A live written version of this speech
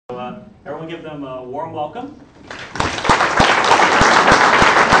Everyone give them a warm welcome.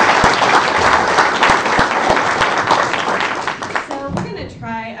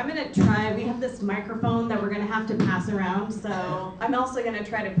 I'm gonna try, we have this microphone that we're gonna have to pass around, so I'm also gonna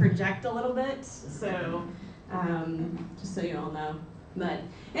try to project a little bit, so just so you all know. But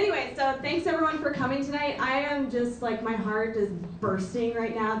anyway, so thanks everyone for coming tonight. I am just like, my heart is bursting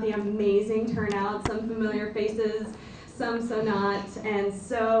right now at the amazing turnout, some familiar faces, some so not, and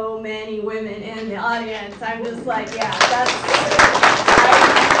so many women in the audience. I'm just like, yeah,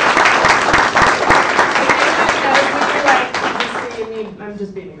 I'm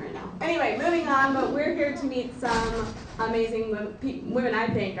just beaming right now. Anyway, moving on, but we're here to meet some amazing women I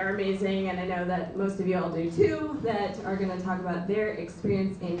think are amazing, and I know that most of you all do too, that are going to talk about their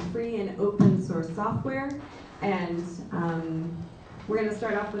experience in free and open source software. And we're going to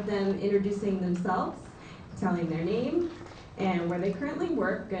start off with them introducing themselves, telling their name, and where they currently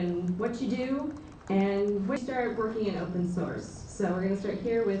work, and what you do, and when you start working in open source. So we're going to start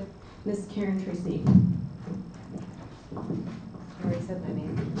here with Miss Tracey. You already said my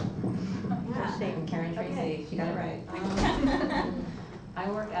name. Yeah. I'm Karen Tracey. Okay. She got it right. I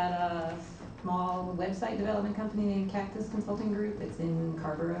work at a small website development company named Cactus Consulting Group. It's in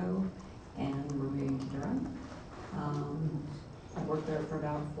Carborough, and we're moving to Durham. I've worked there for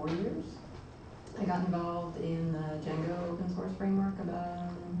about 4 years. I got involved in the Django open source framework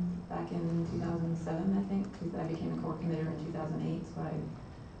back in 2007, I think. I became a core committer in 2008, so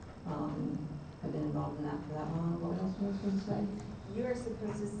I've been involved in that for that long. What else was I supposed to say? You are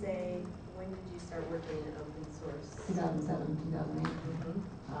supposed to say, when did you start working in open source? 2007, 2008. Mm-hmm.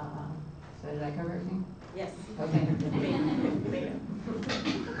 So did I cover everything? Yes. Okay.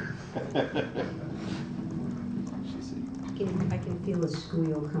 I can feel a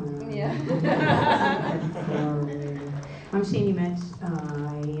squeal coming on. Yeah. I'm Sandi Metz.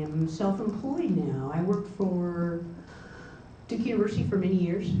 I am self-employed now. I worked for Duke University for many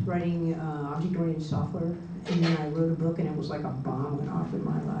years, writing object-oriented software, and then I wrote a book, and it was like a bomb went off in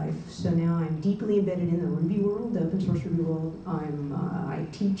my life. So now I'm deeply embedded in the Ruby world, the open source Ruby world. I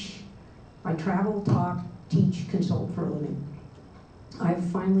teach, I travel, talk, teach, consult for a living. I've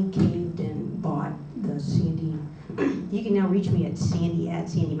finally caved and bought the Sandi. You can now reach me at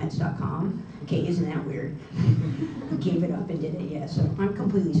sandy@sandimetz.com. Okay, isn't that weird? Gave it up and did it, yeah. So I'm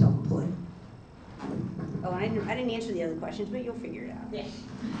completely self-employed. Oh, I didn't answer the other questions, but you'll figure it out. Yeah.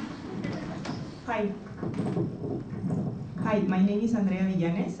 Hi. Hi, my name is Andrea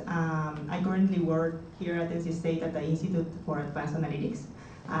Villanes. I currently work here at NC State at the Institute for Advanced Analytics.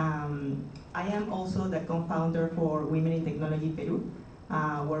 I am also the co-founder for Women in Technology Peru,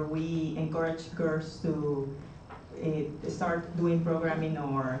 where we encourage girls to start doing programming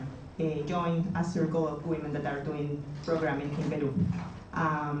or join a circle of women that are doing programming in Peru.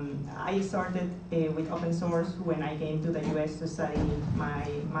 I started with open source when I came to the US to study my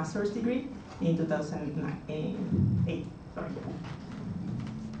master's degree in 2008. Sorry.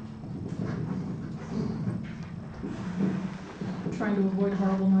 Trying to avoid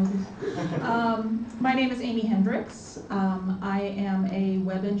horrible noises. My name is Amy Hendrix. I am a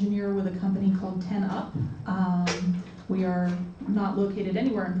web engineer with a company called 10up. We are not located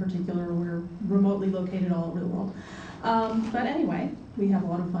anywhere in particular. We're remotely located all over the world. But anyway, we have a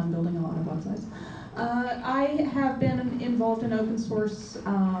lot of fun building a lot of websites. I have been involved in open source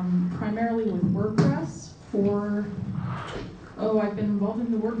primarily with WordPress I've been involved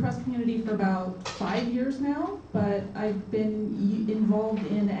in the WordPress community for about 5 years now, but I've been involved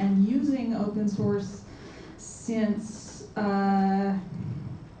in and using open source since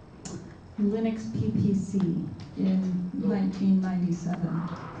Linux PPC in 1997.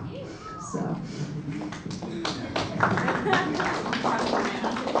 So.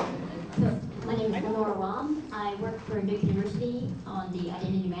 My name is Lenore Ramm. I work for Duke University on the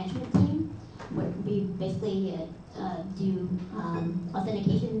identity management team, where we basically do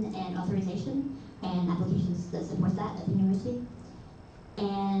authentication and authorization and applications that support that at the university.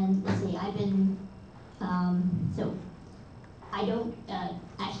 And let's see, I've been, so I don't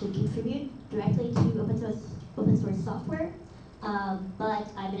actually contribute directly to open source software, but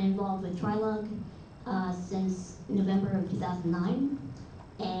I've been involved with TriLUG since November of 2009.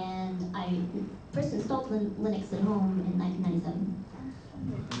 And I first installed Linux at home in 1997.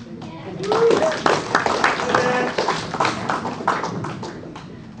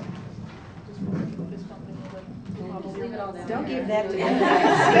 Don't give that to me.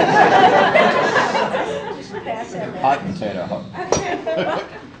 Just pass that. Hot potato.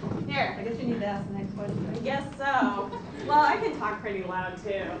 Here, I guess you need to ask the next question. I guess so. Well, I can talk pretty loud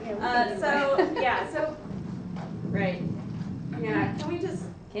too. Right. Yeah, can we just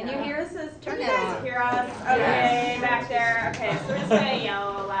Can you hear us? Can you guys hear us? Okay, back there. Okay, so we're just going to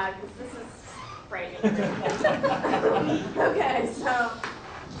yell a lot because this is frightening. Okay, so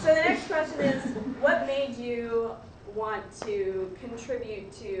the next question is, what made you want to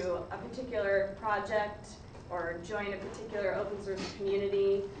contribute to a particular project or join a particular open source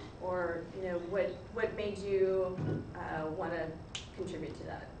community, or what made you want to contribute to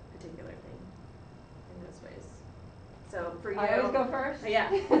that particular thing in those ways? So for you, I always go first.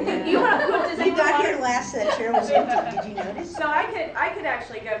 Yeah. You got here last, that chair was empty. Did you notice? So I could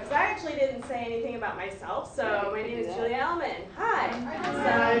actually go because I actually didn't say anything about myself. So my name is Julia Elman. Hi.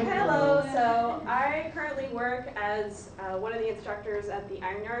 So hello. So I currently work as one of the instructors at the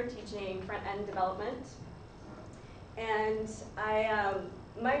Iron Yard teaching front end development. And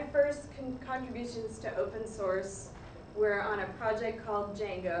my first contributions to open source were on a project called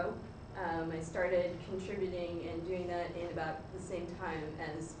Django. I started contributing and doing that in about the same time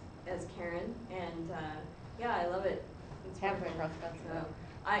as Karen, and yeah, I love it. It's Halfway wonderful. across the country.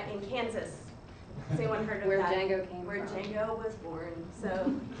 So, in Kansas. Has anyone heard of Where that? Django came Where from. Django was born.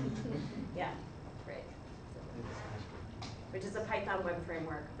 So, yeah, great. Which is a Python web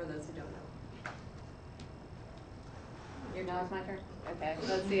framework for those who don't know. Now it's my turn? Okay,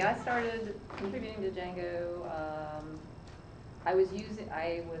 let's see, I started contributing to Django, I was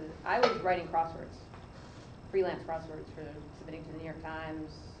writing crosswords, freelance crosswords for submitting to the New York Times,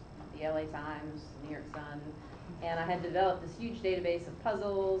 the LA Times, the New York Sun, and I had developed this huge database of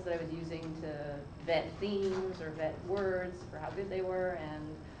puzzles that I was using to vet themes or vet words for how good they were,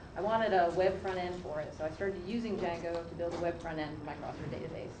 and I wanted a web front end for it, so I started using Django to build a web front end for my crossword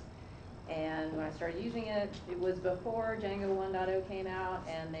database. And when I started using it, it was before Django 1.0 came out,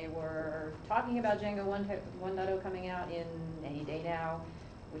 and they were talking about Django 1.0 coming out in any day now,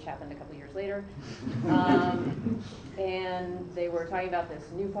 which happened a couple years later. And they were talking about this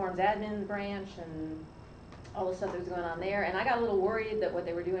new forms admin branch and all the stuff that was going on there. And I got a little worried that what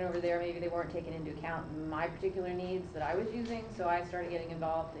they were doing over there, maybe they weren't taking into account my particular needs that I was using. So I started getting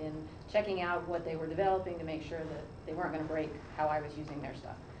involved in checking out what they were developing to make sure that they weren't going to break how I was using their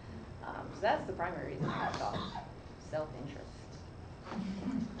stuff. So that's the primary reason I thought, self-interest.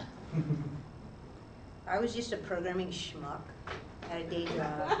 I was just a programming schmuck at a day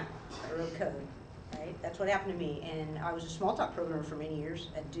job. I wrote code, right? That's what happened to me. And I was a small talk programmer for many years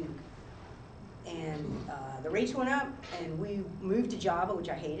at Duke. And the rates went up, and we moved to Java, which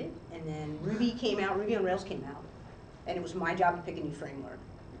I hated. And then Ruby came out, Ruby on Rails came out. And it was my job to pick a new framework.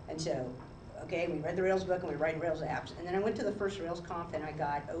 And so, okay, we read the Rails book and we write Rails apps. And then I went to the first Rails conf and I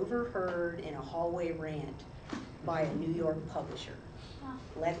got overheard in a hallway rant by a New York publisher.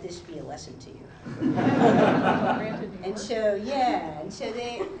 Let this be a lesson to you. And so, yeah, and so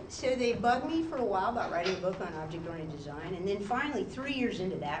they bugged me for a while about writing a book on object-oriented design. And then finally, 3 years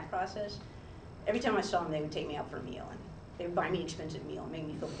into that process, every time I saw them, they would take me out for a meal. And they would buy me an expensive meal and make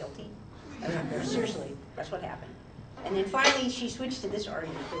me feel guilty. Seriously, that's what happened. And then finally, she switched to this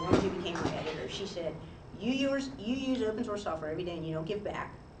argument. The woman who became my editor, she said, you use open source software every day and you don't give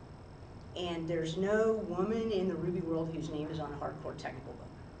back. And there's no woman in the Ruby world whose name is on a hardcore technical book.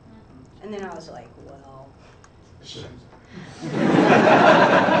 And then I was like, well, shit.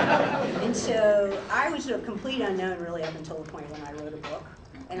 And so I was a complete unknown really up until the point when I wrote a book.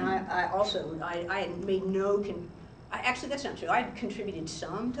 And I had made no, actually that's not true. I had contributed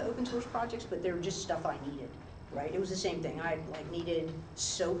some to open source projects, but they were just stuff I needed. Right? It was the same thing. I needed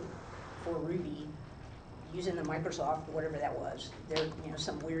SOAP for Ruby using the Microsoft, whatever that was. They're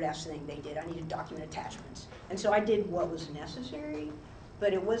some weird ass thing they did. I needed document attachments. And so I did what was necessary,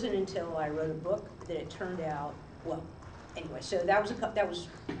 but it wasn't until I wrote a book that it turned out, well, anyway, so that was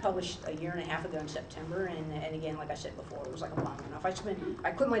published a year and a half ago in September, and again, like I said before, it was like a long enough.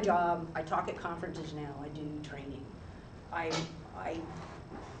 I quit my job, I talk at conferences now, I do training.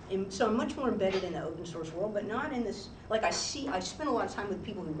 So I'm much more embedded in the open source world, but not in this, I spend a lot of time with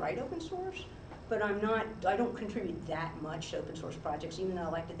people who write open source, but I don't contribute that much to open source projects, even though I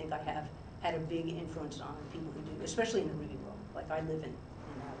like to think I have had a big influence on people who do, especially in the Ruby world. I live in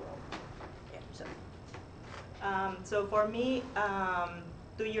that world. Yeah, so for me,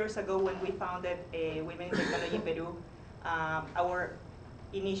 2 years ago when we founded Women in Technology Peru, our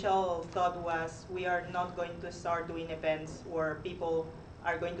initial thought was we are not going to start doing events where people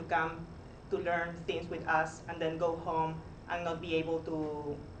are going to come to learn things with us and then go home and not be able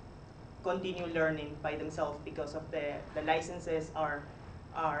to continue learning by themselves because of the licenses are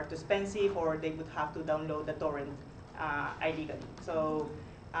too expensive, or they would have to download the torrent illegally. So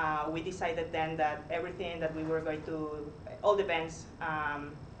we decided then that everything that we were going to, all the events,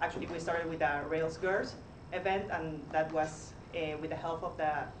 actually we started with a Rails Girls event, and that was with the help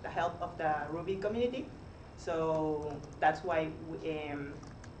of the Ruby community. So that's why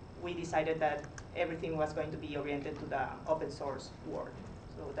we decided that everything was going to be oriented to the open source world.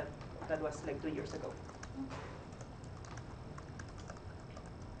 So that was like 2 years ago.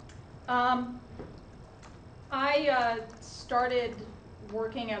 I started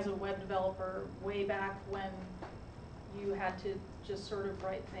working as a web developer way back when you had to just sort of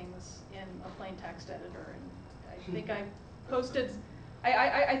write things in a plain text editor. And I think I posted,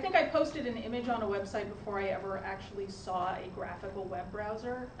 I think I posted an image on a website before I ever actually saw a graphical web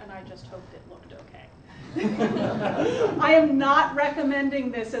browser, and I just hoped it looked okay. I am not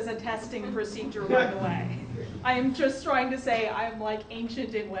recommending this as a testing procedure, by the way. I am just trying to say I'm like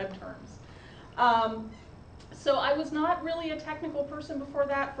ancient in web terms. So I was not really a technical person before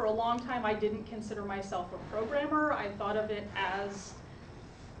that. For a long time, I didn't consider myself a programmer. I thought of it as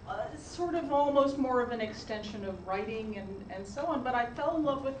sort of almost more of an extension of writing and so on. But I fell in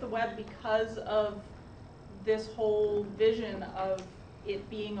love with the web because of this whole vision of it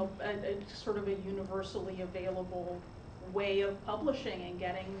being a sort of a universally available way of publishing and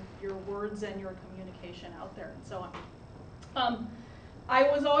getting your words and your communication out there and so on. I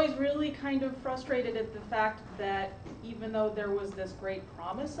was always really kind of frustrated at the fact that even though there was this great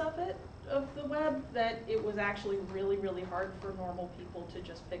promise of the web, that it was actually really, really hard for normal people to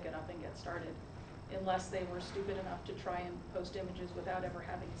just pick it up and get started, unless they were stupid enough to try and post images without ever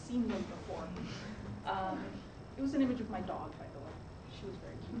having seen them before. It was an image of my dog, by the way. She was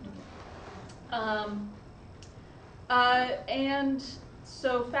very cute. And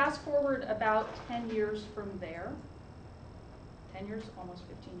so fast forward about 10 years from there, 10 years, almost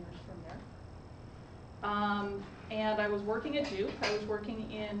 15 years from there. And I was working at Duke. I was working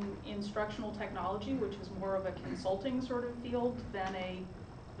in instructional technology, which is more of a consulting sort of field than a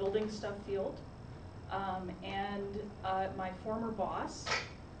building stuff field. And my former boss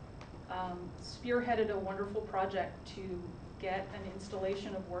spearheaded a wonderful project to get an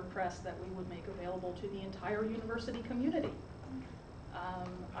installation of WordPress that we would make available to the entire university community.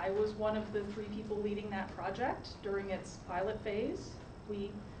 I was one of the 3 people leading that project during its pilot phase.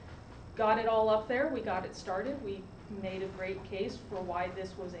 We got it all up there, we got it started, we made a great case for why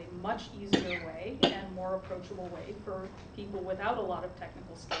this was a much easier way and more approachable way for people without a lot of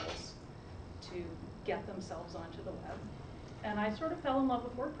technical skills to get themselves onto the web. And I sort of fell in love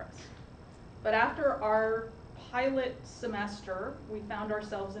with WordPress. But after our pilot semester, we found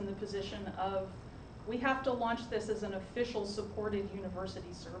ourselves in the position of we have to launch this as an official supported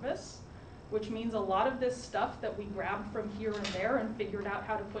university service, which means a lot of this stuff that we grabbed from here and there and figured out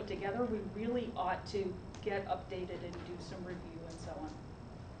how to put together, we really ought to get updated and do some review and so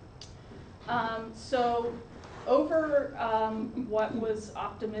on. So over what was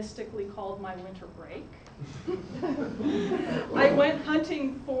optimistically called my winter break, I went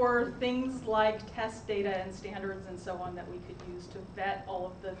hunting for things like test data and standards and so on that we could use to vet all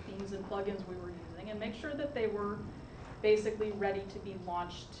of the themes and plugins we were using and make sure that they were basically ready to be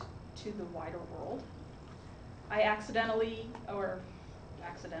launched to the wider world. I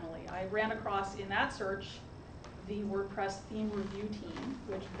I ran across in that search the WordPress theme review team,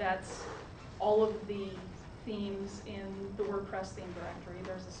 which vets all of the themes in the WordPress theme directory.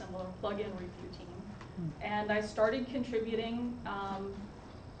 There's a similar plugin review team. And I started contributing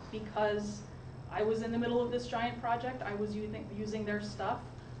because I was in the middle of this giant project. I was using their stuff.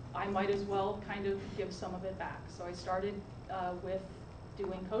 I might as well kind of give some of it back. So I started with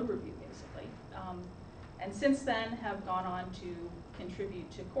doing code review, basically. And since then have gone on to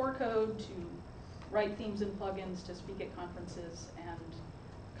contribute to core code, to write themes and plugins, to speak at conferences, and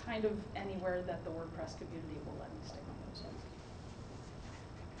kind of anywhere that the WordPress community will let me stick my nose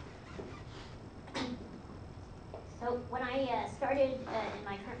in. So when I started in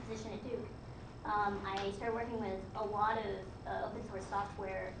my current position at Duke, I started working with a lot of open source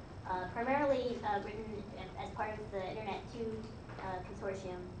software, primarily written as part of the Internet 2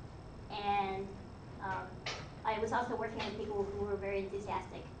 consortium. And I was also working with people who were very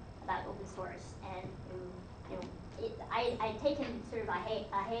enthusiastic about open source and who, I'd taken sort of a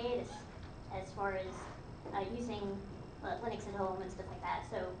hiatus as far as using Linux at home and stuff like that.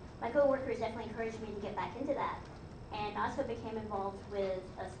 So my coworkers definitely encouraged me to get back into that. And I also became involved with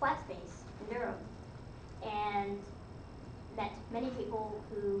a Splatspace in Durham and met many people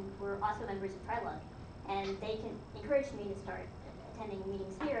who were also members of TriLUG. And they encouraged me to start attending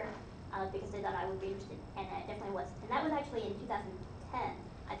meetings here because they thought I would be interested, and I definitely was. And that was actually in 2010.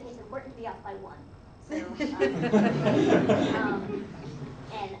 I think it's important to be off by 1. So,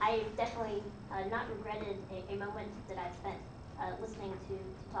 and I definitely not regretted a moment that I've spent listening to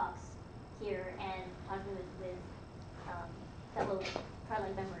talks here and talking with fellow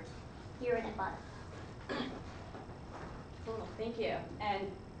TriLUG members here in Nevada. Cool, thank you.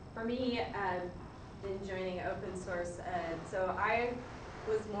 And for me, in joining open source, so I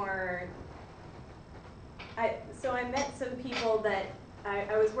was more, so I met some people that,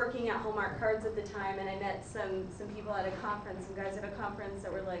 I was working at Hallmark Cards at the time, and I met some people at a conference, some guys at a conference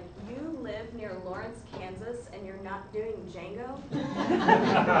that were like, you live near Lawrence, Kansas, and you're not doing Django?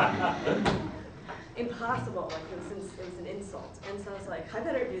 Impossible, like it was an insult. And so I was like, I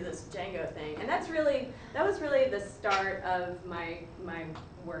better do this Django thing. And that was really the start of my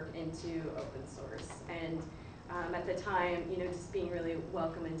work into open source. And at the time, just being really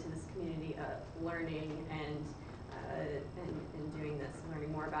welcome into this community of learning and doing this,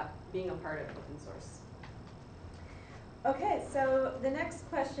 learning more about being a part of open source. Okay, so the next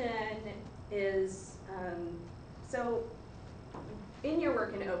question is, so in your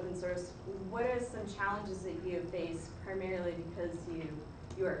work in open source, what are some challenges that you have faced primarily because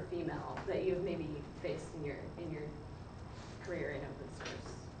you are female that you have maybe faced in your career in open source?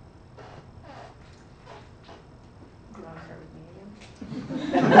 Do you want to start with me again?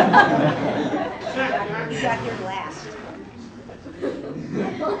 You got here last.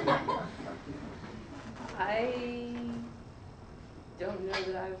 I don't know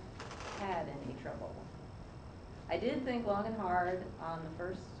that I've had any trouble. I did think long and hard on the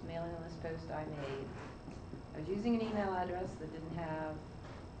first mailing list post I made. I was using an email address that didn't have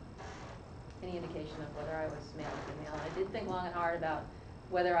any indication of whether I was male or female. And I did think long and hard about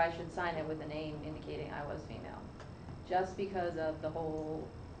whether I should sign it with a name indicating I was female. Just because of the whole,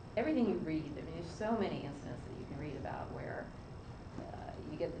 everything you read, I mean, there's so many incidents that you can read about where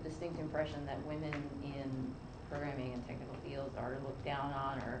you get the distinct impression that women in programming and technical fields are looked down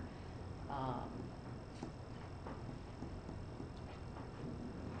on or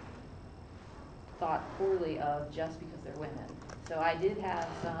thought poorly of just because they're women. So I did have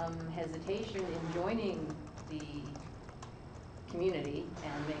some hesitation in joining the community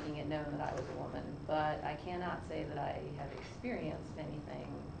and making it known that I was a woman, but I cannot say that I have experienced anything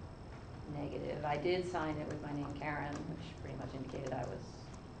negative. I did sign it with my name Karen, which pretty much indicated I was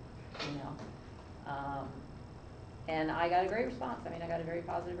female. And I got a great response. I mean, I got a very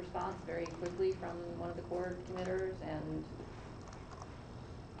positive response very quickly from one of the core committers, and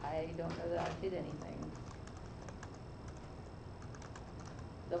I don't know that I've hid anything.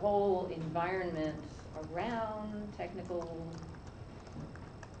 The whole environment around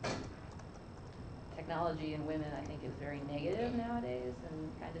technology and women, I think, is very negative nowadays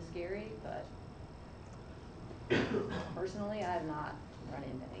and kind of scary, but personally, I have not run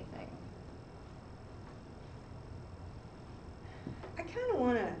into anything. I kind of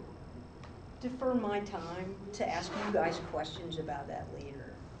want to defer my time to ask you guys questions about that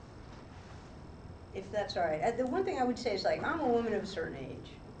later, if that's all right. The one thing I would say is, like, I'm a woman of a certain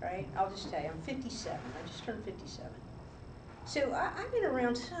age, right? I'll just tell you, I'm 57. I just turned 57. So I've been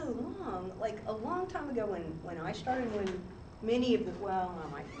around so long, like a long time ago when I started, when many of the, well, I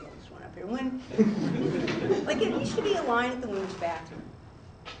might pull this one up here, when, like, it used to be a line at the women's bathroom,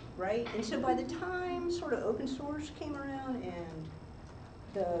 right? And so by the time sort of open source came around and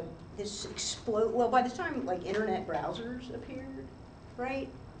well, by the time like internet browsers appeared, right?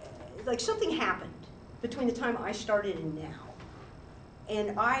 Like something happened between the time I started and now. And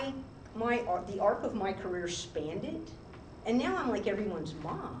the arc of my career spanned it. And now I'm like everyone's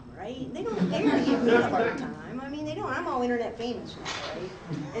mom, right? They don't give me a hard time. I mean, they don't. I'm all internet famous now, right?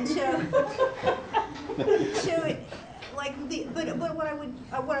 And but what I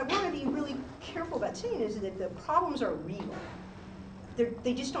want to be really careful about saying is that the problems are real.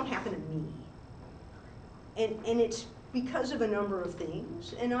 They just don't happen to me. And it's because of a number of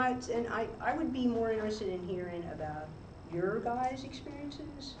things. And I would be more interested in hearing about your guys'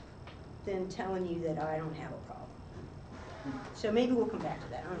 experiences than telling you that I don't have a problem. So maybe we'll come back to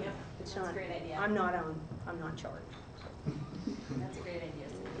that. I don't know. It's That's not, a great idea. I'm not charged. That's a great idea,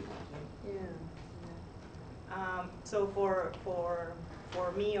 Cindy. Thank you. Yeah. So for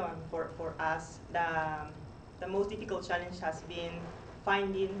me and for us, the most difficult challenge has been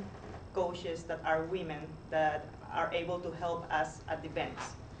finding coaches that are women that are able to help us at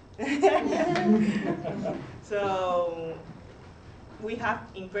events. So we have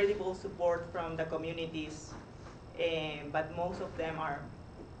incredible support from the communities, but most of them are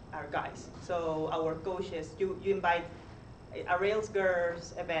guys. So our coaches, you invite a Rails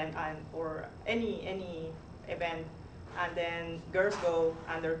Girls event or any event, and then girls go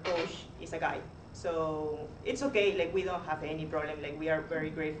and their coach is a guy. So it's okay, like we don't have any problem, like we are very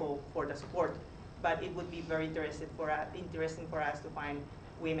grateful for the support, but it would be very interesting for us to find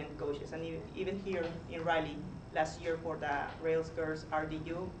women coaches. And even here in Raleigh, last year for the Rails Girls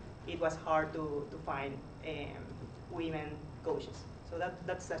RDU, it was hard to find women coaches. So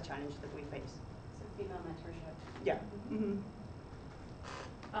that's a challenge that we face. So female mentorship. Yeah. Mm-hmm.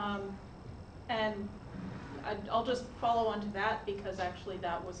 And I'll just follow on to that, because actually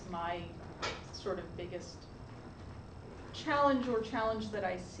that was my sort of biggest challenge that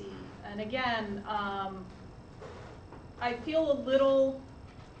I see. And again, I feel a little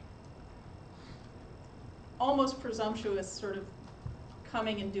almost presumptuous sort of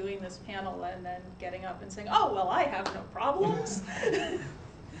coming and doing this panel and then getting up and saying, oh, well, I have no problems.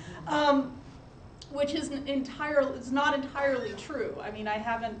 Which isn't entirely, it's not entirely true. I mean, I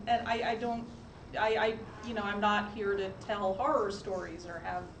haven't, and I don't, you know, I'm not here to tell horror stories or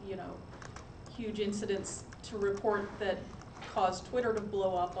have, you know, huge incidents to report that cause Twitter to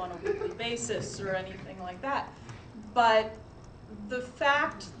blow up on a weekly basis or anything like that. But the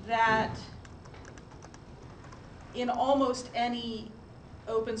fact that in almost any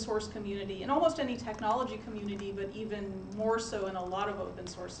open source community, in almost any technology community, but even more so in a lot of open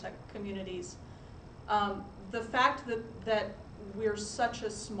source tech communities, the fact that we're such a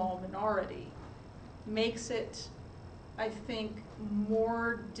small minority makes it, I think,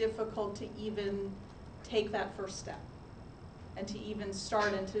 more difficult to even take that first step and to even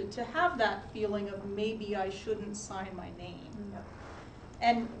start and to have that feeling of maybe I shouldn't sign my name. Yep.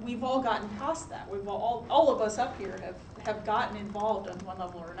 And we've all gotten past that. We've all of us up here have gotten involved on one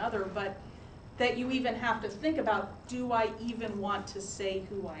level or another, but that you even have to think about, do I even want to say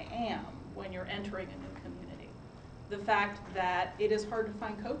who I am when you're entering a new community? The fact that it is hard to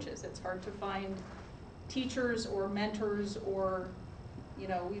find coaches, it's hard to find teachers or mentors or, you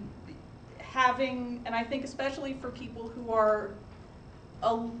know, having, and I think especially for people who are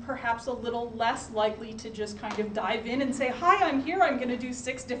perhaps a little less likely to just kind of dive in and say, hi, I'm here, I'm gonna do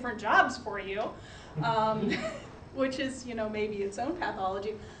 6 different jobs for you, which is, you know, maybe its own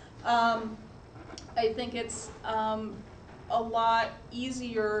pathology. I think it's a lot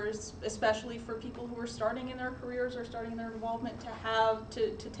easier, especially for people who are starting in their careers or starting their involvement,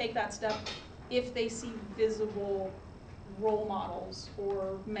 to take that step if they see visible role models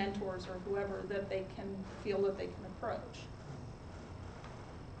or mentors or whoever that they can feel that they can approach.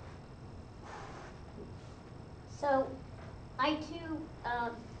 So, I too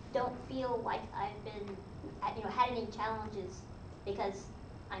don't feel like I've been, you know, had any challenges because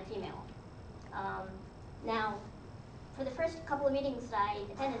I'm female. Now, for the first couple of meetings that I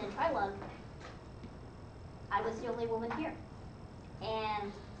attended in TriLUG, I was the only woman here,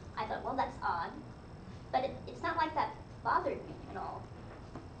 and I thought, well, that's odd, but it's not like that bothered me at all.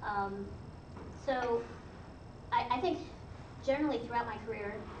 So, I think generally throughout my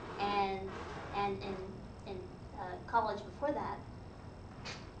career and in college before that,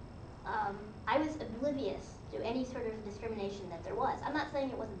 I was oblivious to any sort of discrimination that there was. I'm not saying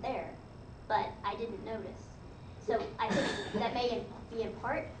it wasn't there, but I didn't notice. So I think that may be in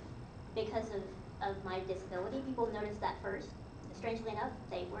part because of my disability. People notice that first. Strangely enough,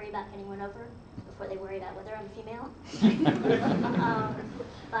 they worry about getting run over before they worry about whether I'm female.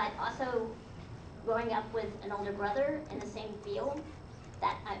 But also, growing up with an older brother in the same field,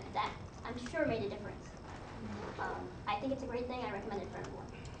 that I'm sure made a difference. I think it's a great thing. I recommend it for everyone.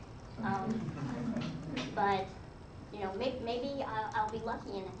 But you know, maybe I'll be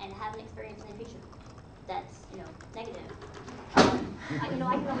lucky and have an experience in the future that's, you know, negative. You know,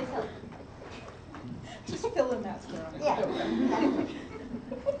 I can always hope. Just fill in that square. Yeah.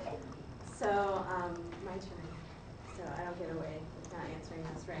 So, my turn. So I don't get away with not answering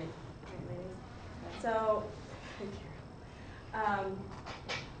this, right? Right, ladies? So,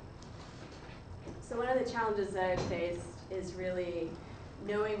 so one of the challenges that I've faced is really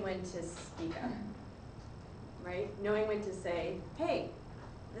knowing when to speak up, right? Knowing when to say, hey,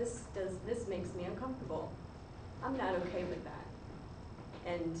 this makes me uncomfortable. I'm not okay with that.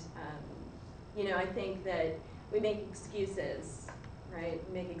 And, you know, I think that we make excuses, right?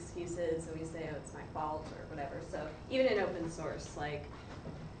 We make excuses and we say, oh, it's my fault or whatever. So even in open source, like,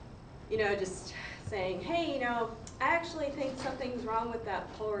 you know, just saying, hey, you know, I actually think something's wrong with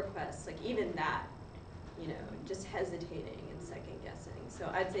that pull request. Like even that, you know, just hesitating and second guessing. So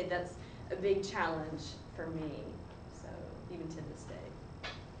I'd say that's a big challenge for me. So even to this day,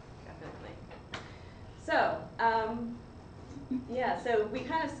 definitely. So, yeah, so we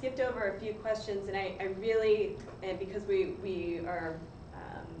kind of skipped over a few questions, and I really, and because we are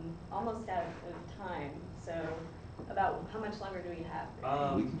almost out of time, so about how much longer do we have?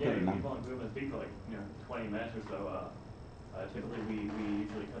 Yeah, we've been speaking for like 20 minutes or so. Typically, we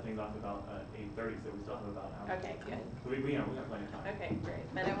usually cut things off about 8:30, so we still have about an hour. Okay, good. We got plenty of time. Okay, great.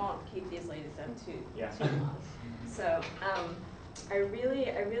 Then I won't keep these ladies up too Yeah. long. So, I really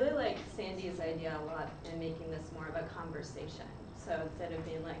like Sandy's idea a lot in making this more of a conversation. So instead of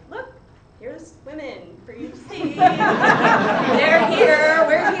being like, look, here's women for you to see. They're here,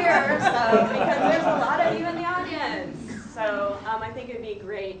 we're here. So because there's a lot of you in the audience. So I think it would be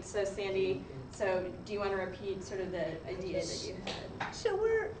great. So Sandy, so do you want to repeat sort of the idea that you had? So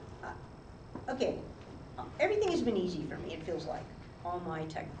okay, everything has been easy for me, it feels like, all my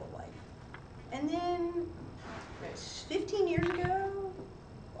technical life. And then 15 years ago,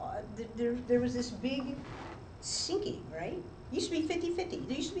 there was this big sinking, right? It used to be 50-50.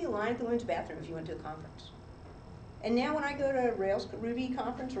 There used to be a line at the women's bathroom if you went to a conference. And now when I go to Ruby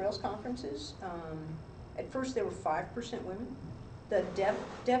conference, Rails conferences, at first there were 5% women. The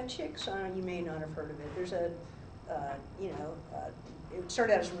dev chicks, you may not have heard of it. There's a, it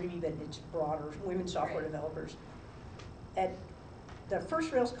started out as Ruby, but it's broader, women software developers. At the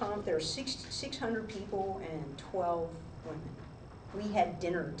first Rails conf, there were 600 people and 12 women. We had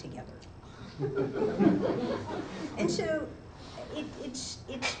dinner together. And so it's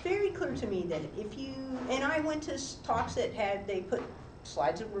very clear to me that if you, and I went to talks that they put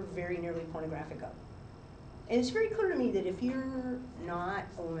slides that were very nearly pornographic up. And it's very clear to me that if you're not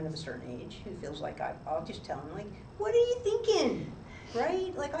a woman of a certain age who feels like I'll just tell them, like, what are you thinking?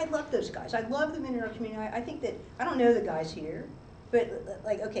 Right? Like, I love those guys. I love them in our community. I think that, I don't know the guys here, but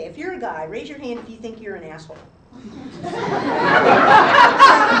like, okay, if you're a guy, raise your hand if you think you're an asshole. All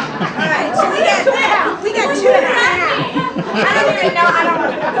right, so we got 2.5. I don't even know,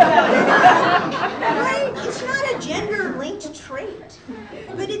 Right? It's not a gender-linked trait.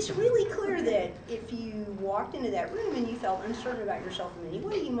 But it's really clear that if you walked into that room and you felt uncertain about yourself in any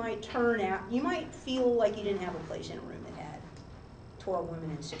way, you might you might feel like you didn't have a place in a room that had 12 women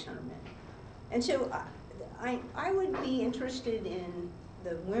and 600 men. And so I would be interested in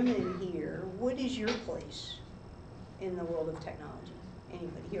the women here. What is your place in the world of technology?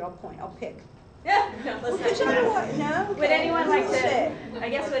 Anybody here? I'll pick. Yeah, no, listen. No? Would anyone like to, Say. I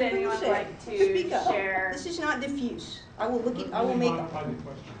guess, would anyone like to Speak up. share? This is not diffuse. I will look at, I will make. Modify the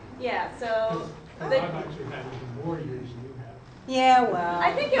question. Yeah, so. I've actually had even more years than you have. Yeah, well.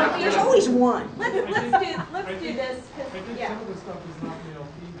 I think it would be. There's always one. Let's do this, I think yeah. some of the stuff is not male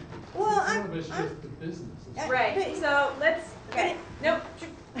female. Well, some of it's just the business. Right, so let's, okay, nope,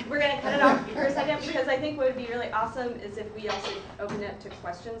 we're gonna cut it off for a second because I think what would be really awesome is if we also open it to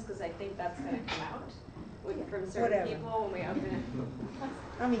questions because I think that's gonna come out from certain people when we open it.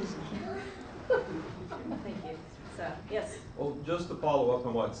 I'm easy. Thank you. So, yes. Well, just to follow up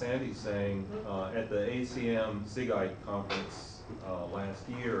on what Sandy's saying, at the ACM SIGI conference last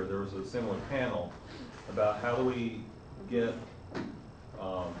year, there was a similar panel about how do we get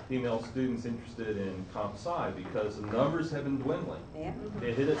female students interested in comp sci because the numbers have been dwindling. Yeah.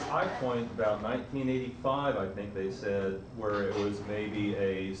 It hit its high point about 1985, I think they said, where it was maybe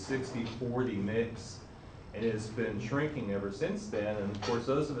a 60-40 mix, and it's been shrinking ever since then. And of course,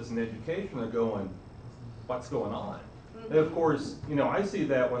 those of us in education are going, what's going on? And of course, I see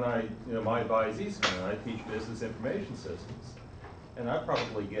that when my advisees come in, I teach business information systems, and I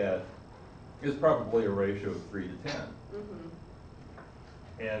probably get, it's probably a ratio of 3 to 10.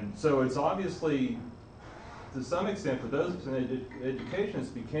 And so it's obviously, to some extent, for those of us in education, it's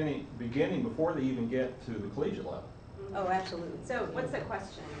beginning before they even get to the collegiate level. Oh, absolutely. So what's the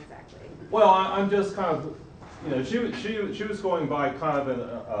question exactly? Well, I'm just kind of, she was going by kind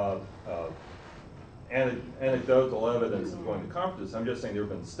of an anecdotal evidence of going to conferences. I'm just saying there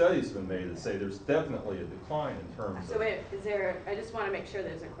have been studies have been made that say there's definitely a decline in terms of. So wait, I just want to make sure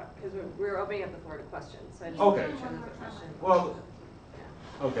there's a question, because we're opening up the floor to questions, so I just Okay. want to make sure there's a question. Well,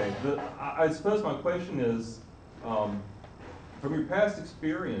 okay, I suppose my question is, from your past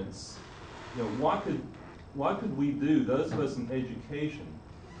experience, what could we do, those of us in education,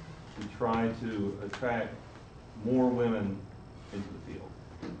 to try to attract more women into the field?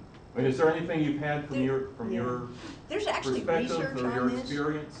 I mean, is there anything you've had from your There's actually perspective research or on your this,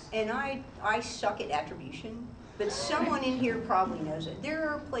 experience? and I suck at attribution, but someone in here probably knows it. There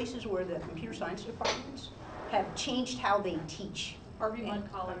are places where the computer science departments have changed how they teach. Harvey Mudd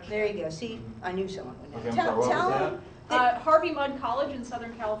College. There you go. See, I knew someone would know. Okay, I'm sorry, what was that? Harvey Mudd College in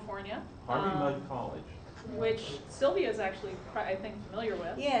Southern California. Harvey Mudd College. Which Sylvia is actually, I think, familiar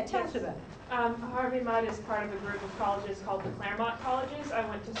with. Yeah, tell us about it. Harvey Mudd is part of a group of colleges called the Claremont Colleges. I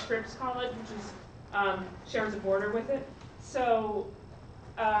went to Scripps College, which is shares a border with it. So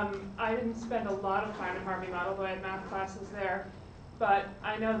I didn't spend a lot of time at Harvey Mudd, although I had math classes there. but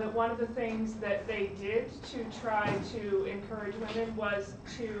I know that one of the things that they did to try to encourage women was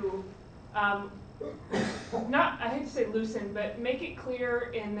to not, I hate to say loosen, but make it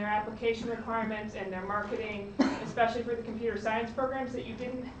clear in their application requirements and their marketing, especially for the computer science programs, that you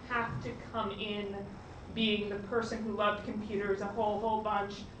didn't have to come in being the person who loved computers a whole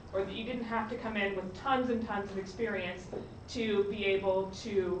bunch, or that you didn't have to come in with tons and tons of experience to be able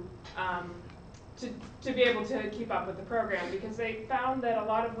to be able to keep up with the program, because they found that a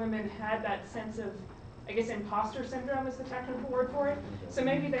lot of women had that sense of, I guess, imposter syndrome is the technical word for it. So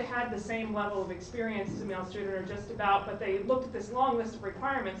maybe they had the same level of experience as a male student or just about, but they looked at this long list of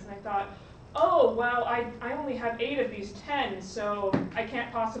requirements and they thought, oh, well, I only have 8 of these 10, so I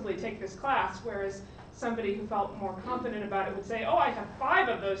can't possibly take this class, whereas somebody who felt more confident about it would say, oh, I have 5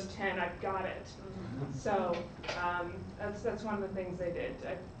 of those 10, I've got it. So that's one of the things they did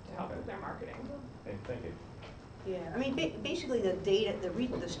to help with their marketing. Okay, thank you. Yeah, I mean, basically the data,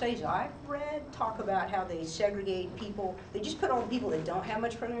 the studies I've read talk about how they segregate people. They just put all the people that don't have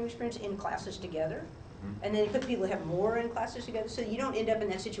much programming experience in classes together. And then they put the people that have more in classes together, so you don't end up in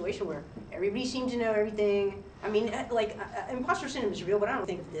that situation where everybody seems to know everything. I mean, like, imposter syndrome is real, but I don't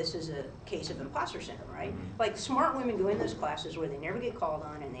think of this as a case of imposter syndrome, right? Like, smart women go in those classes where they never get called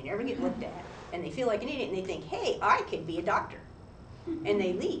on and they never get looked at, and they feel like an idiot, and they think, hey, I could be a doctor. And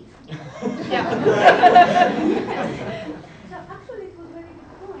they leave. Yeah. So actually it was very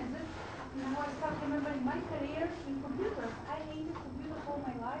good point. Now I start remembering my career in computers. I hated computers all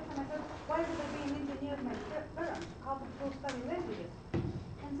my life, and I thought, why would I be an engineer? My parents, how to go study languages.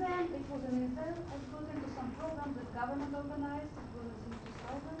 And then it was an Intel. I got into some program that government organized. It was in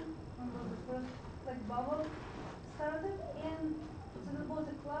 2000 when the first like bubble started, and so there was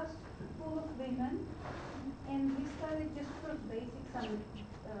a class full of women. And we studied just first basics, some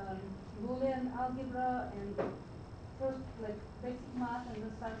Boolean algebra, and first like basic math, and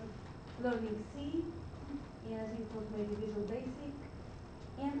then started learning C, and I think it was maybe Visual Basic,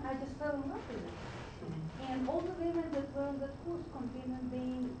 and I just fell in love with it. And all the women that were on that course continued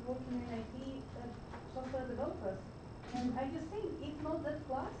being working in IT software developers. And I just think, if not that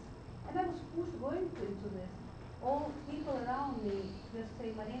class, and I was pushed going into this, all people around me just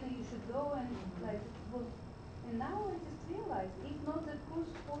say, Marina, you should go, and like it was. And now I just realized, if not that course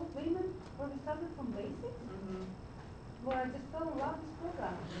full of women where we started from basics, where I just fell in love with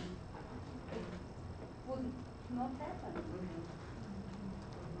programming, it would not happen.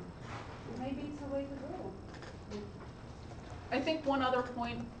 Maybe it's a way to go. I think one other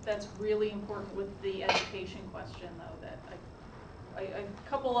point that's really important with the education question, though, that a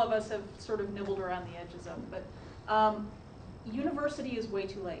couple of us have sort of nibbled around the edges of, but university is way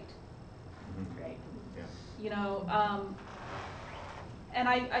too late. Right. Yeah. You know, and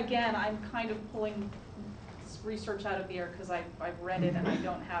I'm kind of pulling research out of the air because I've read it and I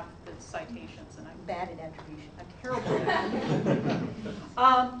don't have the citations, and I'm bad at attribution. I'm terrible at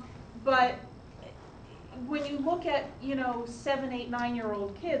it. But when you look at, you know, 7, 8,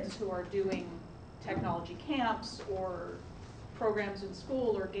 9-year-old kids who are doing technology camps or programs in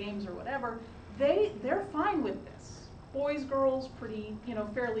school or games or whatever, they're fine with this. Boys, girls, pretty, you know,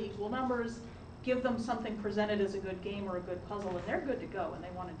 fairly equal numbers. Give them something presented as a good game or a good puzzle, and they're good to go, and they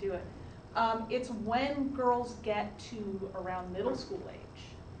want to do it. It's when girls get to around middle school age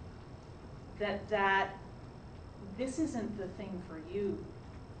that this isn't the thing for you,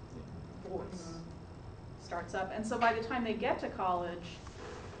 boys, starts up. And so by the time they get to college,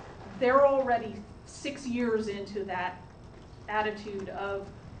 they're already 6 years into that attitude of,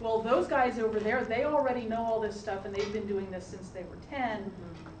 well, those guys over there, they already know all this stuff, and they've been doing this since they were 10.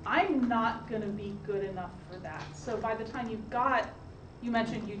 I'm not going to be good enough for that. So by the time you've got, you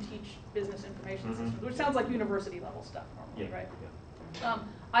mentioned you teach business information systems, which sounds like university level stuff normally, right? Yeah.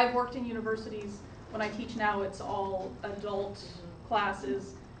 I've worked in universities. When I teach now, it's all adult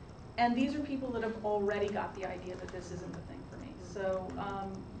classes. And these are people that have already got the idea that this isn't the thing for me. So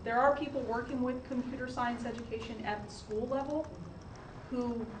there are people working with computer science education at the school level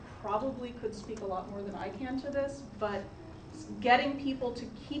who probably could speak a lot more than I can to this, but getting people to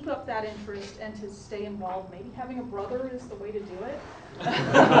keep up that interest and to stay involved, maybe having a brother is the way to do it.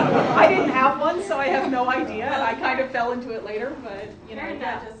 I didn't have one, so I have no idea. I kind of fell into it later, but you know.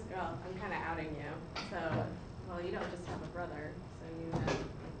 Yeah. Just, well, I'm kind of outing you. So, well, you don't just have a brother, so you have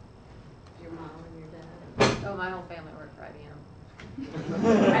your mom and your dad. Oh, my whole family worked for IBM.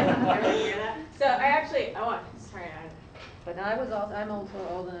 I didn't hear that. So sorry. But I was also, I'm also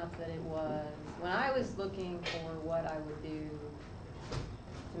old enough that it was, when I was looking for what I would do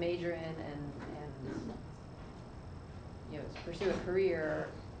to major in and you know, pursue a career,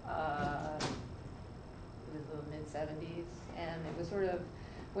 it was the mid-70s, and it was sort of,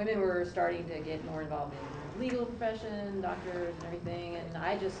 women were starting to get more involved in the legal profession, doctors and everything, and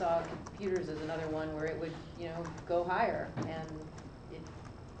I just saw computers as another one where it would, you know, go higher, and it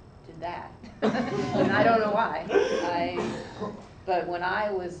did that. And I don't know why. But when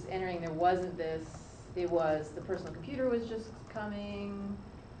I was entering, there wasn't this, it was, the personal computer was just coming.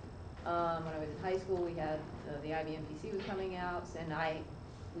 When I was in high school, we had, the IBM PC was coming out, and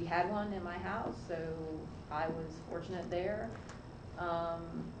we had one in my house, so I was fortunate there.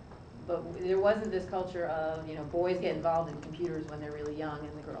 But there wasn't this culture of, you know, boys get involved in computers when they're really young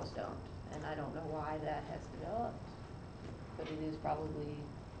and the girls don't. And I don't know why that has developed, but it is probably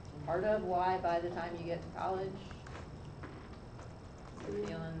part of why by the time you get to college, you're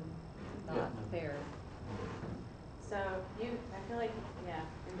feeling not fair. So I feel like, yeah,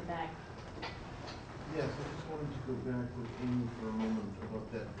 in the back. Yes, I just wanted to go back with Amy for a moment about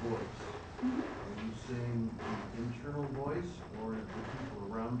that voice. Are you saying an internal voice, or the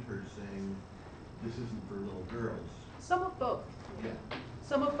people around her saying this isn't for little girls? Some of both. Yeah.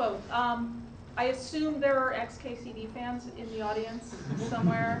 Some of both. I assume there are ex-KCD fans in the audience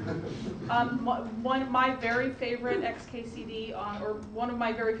somewhere. One of my very favorite ex-KCD or one of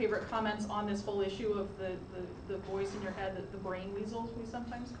my very favorite comments on this whole issue of the voice in your head, the brain weasels we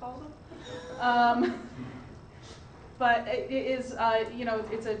sometimes call them. But it is, you know,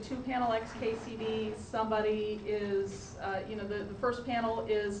 it's a two-panel ex-KCD. Somebody is, you know, the first panel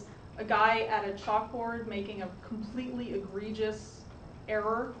is a guy at a chalkboard making a completely egregious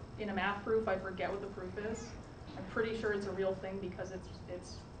error in a math proof. I forget what the proof is. I'm pretty sure it's a real thing because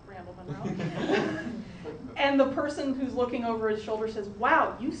it's Randall Monroe. And the person who's looking over his shoulder says,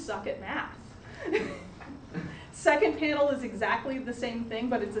 "Wow, you suck at math." Second panel is exactly the same thing,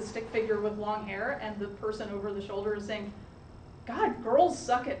 but it's a stick figure with long hair, and the person over the shoulder is saying, "God, girls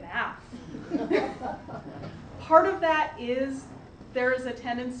suck at math." Part of that is there is a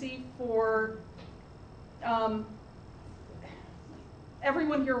tendency for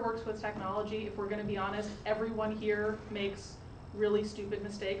everyone here works with technology. If we're going to be honest, everyone here makes really stupid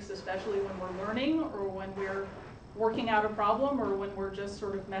mistakes, especially when we're learning or when we're working out a problem or when we're just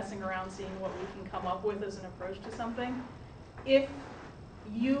sort of messing around seeing what we can come up with as an approach to something. If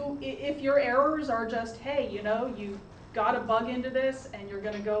your errors are just, hey, you know, you got a bug into this and you're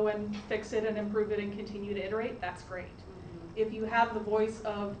going to go and fix it and improve it and continue to iterate, that's great. If you have the voice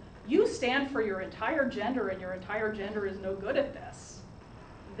of, you stand for your entire gender and your entire gender is no good at this,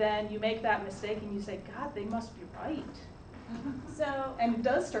 then you make that mistake and you say, God, they must be right. So, and it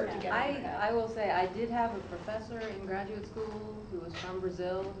does start to get I will say, I did have a professor in graduate school who was from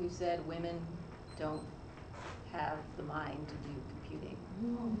Brazil who said women don't have the mind to do computing.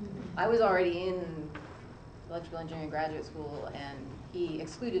 I was already in electrical engineering graduate school and he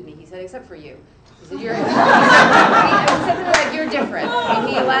excluded me. He said, except for you. He said, you're, he said, like, you're different. And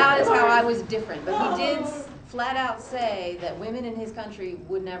he allowed us how I was different. But he did flat out say that women in his country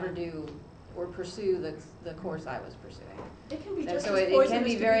would never do or pursue the course I was pursuing. It can be so just so as it can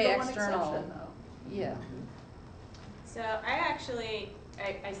be to very the one external. exception, though. Yeah. So I actually,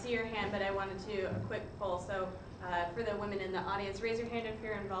 I see your hand, but I wanted to, a quick poll. So for the women in the audience, raise your hand if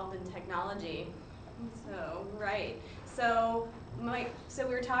you're involved in technology. So, right. So we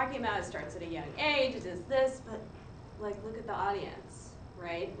were talking about it starts at a young age, it does this, but like look at the audience,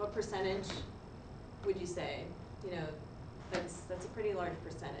 right? What percentage would you say? You know, that's a pretty large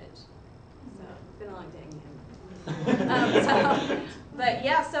percentage. So it's been a long day. But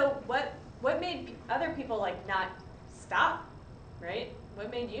yeah, so what made other people like not stop, right? What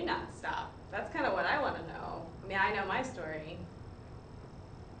made you not stop? That's kind of what I want to know. I mean, I know my story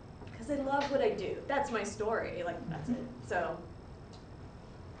because I love what I do. That's my story. Like that's it. So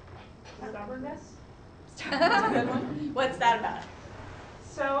Stubbornness? What's that about?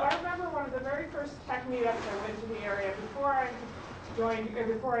 So I remember one of the very first tech meetups I went to the area before I joined,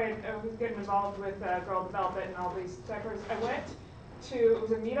 before I was getting involved with girl development and all these techers. I went to, it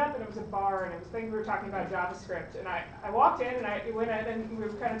was a meetup and it was a bar and it was things we were talking about JavaScript. And I walked in and I went in and we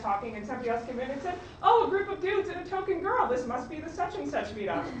were kind of talking and somebody else came in and said, oh, a group of dudes and a token girl, this must be the such and such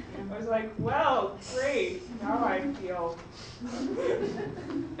meetup. I was like, well, great, now I feel.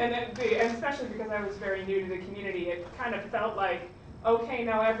 And especially because I was very new to the community, it kind of felt like, okay,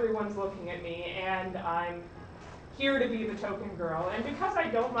 now everyone's looking at me and I'm here to be the token girl. And because I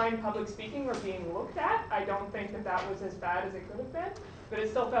don't mind public speaking or being looked at, I don't think that that was as bad as it could have been. But it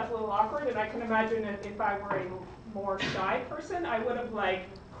still felt a little awkward, and I can imagine that if I were a more shy person, I would have like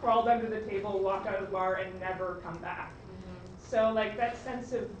crawled under the table, walked out of the bar, and never come back. So like that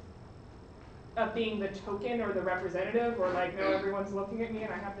sense of of being the token or the representative, or like, no, everyone's looking at me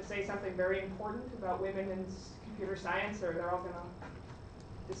and I have to say something very important about women in computer science or they're all gonna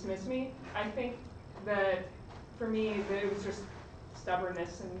dismiss me. I think that for me, that it was just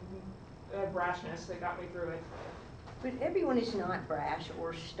stubbornness and brashness that got me through it. But everyone is not brash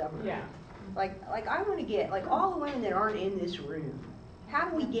or stubborn. Yeah. Like I want to get, like all the women that aren't in this room, how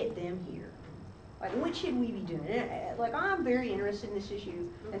do we get them here? Like, what should we be doing? Like, I'm very interested in this issue,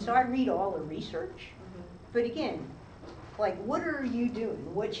 and so I read all the research. But again, like, what are you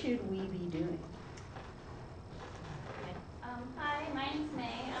doing? What should we be doing? Hi, my name's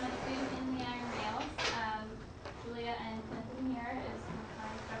May. I'm a student in the Iron Males. Julia and Clinton here is one of my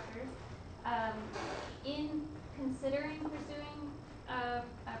instructors. In considering pursuing a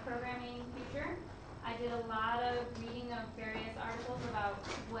programming future, I did a lot of reading of various articles about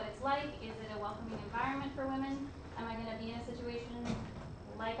what it's like. Is it a welcoming environment for women? Am I going to be in a situation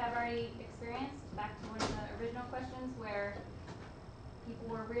like I've already experienced? Back to one of the original questions where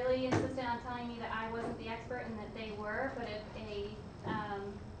people were really insistent on telling me that I wasn't the expert and that they were, but if a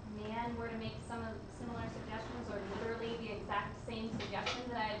man were to make some of similar suggestions or literally the exact same suggestions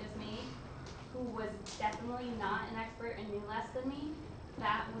that I had just made, who was definitely not an expert and knew less than me,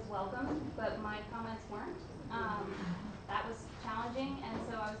 that was welcome, but my comments weren't. That was challenging, and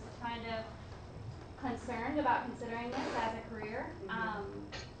so I was kind of concerned about considering this as a career.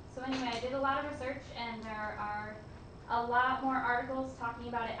 So anyway, I did a lot of research, and there are a lot more articles talking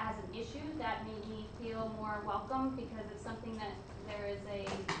about it as an issue that made me feel more welcome, because it's something that there is a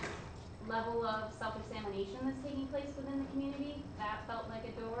level of self-examination that's taking place within the community. That felt like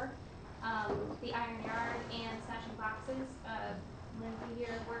a door. The Iron Yard and Smashing Boxes, Lindsay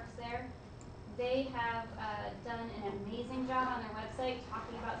here works there. They have done an amazing job on their website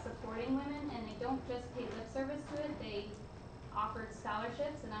talking about supporting women, and they don't just pay lip service to it. They offered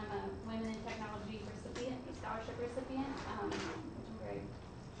scholarships, and I'm a Women in Technology scholarship recipient, which I'm very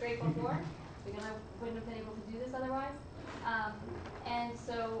grateful for, because I wouldn't have been able to do this otherwise. And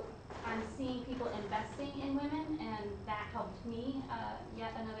so I'm seeing people investing in women, and that helped me,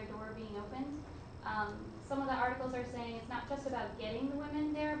 yet another door being opened. Some of the articles are saying it's not just about getting the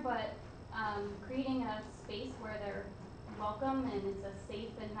women there, but creating a space where they're welcome and it's a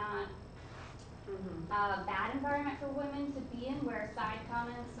safe and not bad environment for women to be in, where side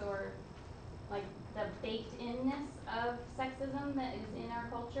comments or like the baked-inness of sexism that is in our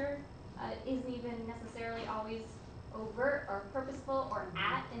culture isn't even necessarily always overt or purposeful or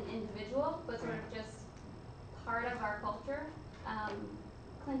at an individual, but sort of just part of our culture.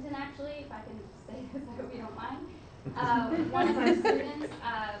 Clinton, actually, if I can say this, I hope you don't mind, one of our students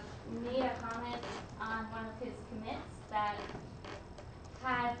made a comment on one of his commits that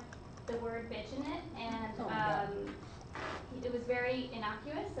had the word bitch in it, and it was very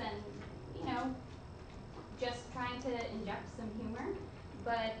innocuous and, you know, just trying to inject some humor.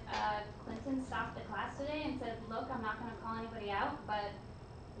 But Clinton stopped the class today and said, look, I'm not going to call anybody out, but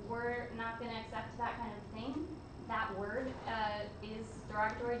we're not going to accept that kind of thing. That word is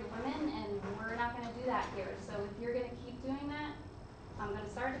derogatory to women, and we're not going to do that here. So if you're going to keep doing that, I'm going to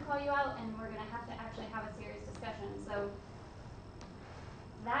start to call you out, and we're going to have to actually have a serious discussion. So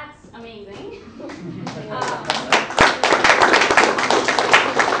that's amazing.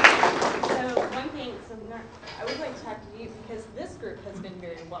 So one thing, I would like to talk to you, because this group has been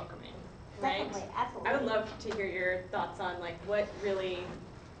very welcoming, right? Definitely, absolutely. I would love to hear your thoughts on like what really.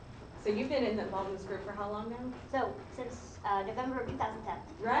 So you've been involved in this group for how long now? So since November of 2010.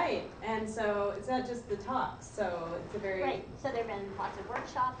 Right, and so it's not just the talks. So it's a very right. So there've been lots of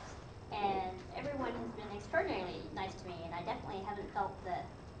workshops, and everyone has been extraordinarily nice to me, and I definitely haven't felt that,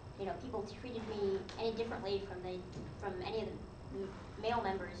 you know, people treated me any differently from any of the male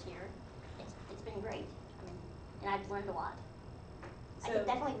members here. It's been great. I mean, and I've learned a lot. I could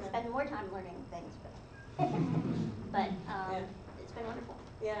definitely spend more time learning things, but it's been wonderful.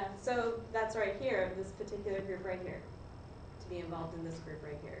 Yeah, so that's right here, this particular group right here, to be involved in this group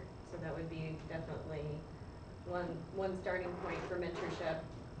right here. So that would be definitely one starting point for mentorship,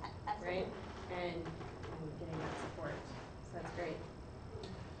 right? And getting that support. So that's great.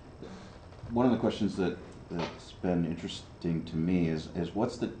 One of the questions that's been interesting to me is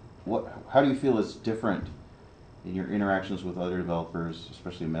how do you feel is different in your interactions with other developers,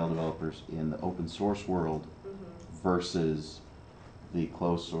 especially male developers, in the open source world versus the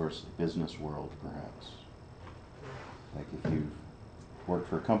closed source business world, perhaps? Like if you've worked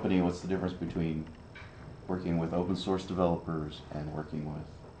for a company, what's the difference between working with open source developers and working with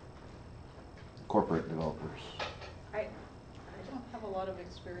corporate developers? I don't have have a lot of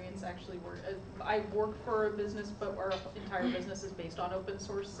experience actually I work for a business, but our entire business is based on open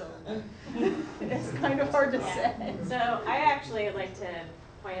source, so it's kind of hard to say. So I actually would like to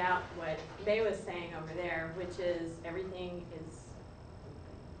point out what May was saying over there, which is everything is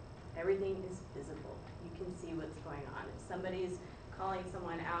visible. You can see what's going on. If somebody's calling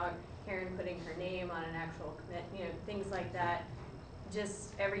someone out, Karen putting her name on an actual commit, things like that,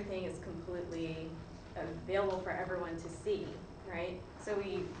 just everything is completely available for everyone to see, right? So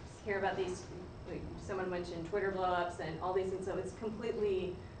we hear about these, someone mentioned Twitter blowups and all these things, so it's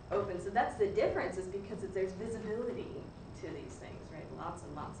completely open. So that's the difference, is because there's visibility to these things, right? Lots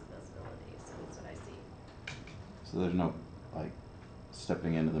and lots of visibility, so that's what I see. So there's no, like,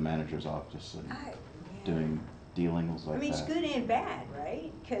 stepping into the manager's office and doing dealings like that? I mean, it's good and bad,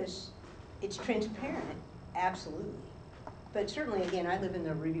 right? Because it's transparent, absolutely. But certainly, again, I live in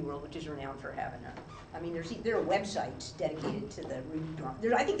the Ruby world, which is renowned for having I mean, there are websites dedicated to the Ruby drama.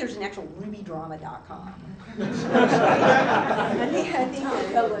 I think there's an actual rubydrama.com. I think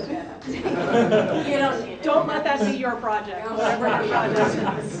don't let that be your project, whatever your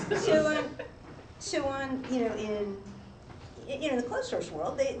project is. So on, in the closed source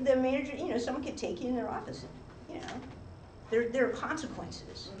world, the manager, someone could take you in their office, and, there are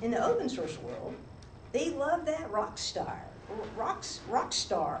consequences. In the open source world, they love that rock star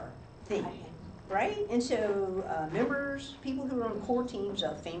thing, right? And so members, people who are on core teams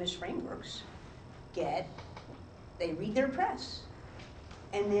of famous frameworks they read their press,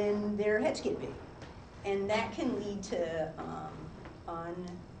 and then their heads get big. And that can lead to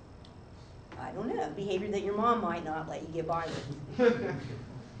I don't know, behavior that your mom might not let you get by with.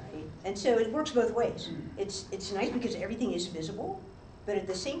 Right? And so it works both ways. It's nice because everything is visible, but at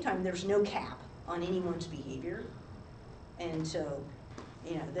the same time, there's no cap on anyone's behavior. And so,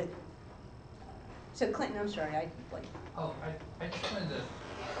 so Clinton, I'm sorry, I just wanted to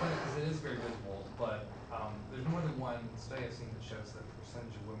point out, because it is very visible, but there's more than one study I've seen that shows that the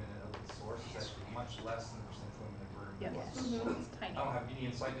percentage of women in open source is actually much less than the percentage of women in room. Yes. It's tiny. I don't have any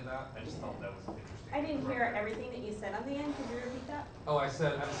insight to that. I just thought that was interesting. I didn't hear everything that you said on the end. Could you repeat that? Oh, I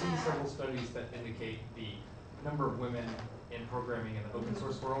said I've seen several studies that indicate the number of women in programming in the open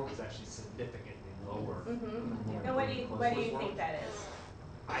source world is actually significantly lower. And what do you think that is?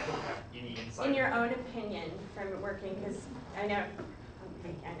 I don't have any insight. In your own opinion, from working, because I know I'm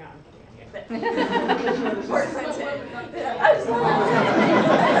kidding on you, but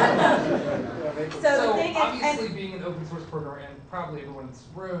so the thing is, obviously, being an open source programmer, and probably everyone in this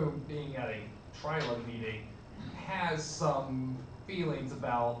room being at a TriLUG meeting, has some feelings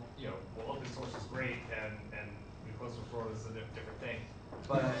about, well, open source is great, and the closed source world is a different thing.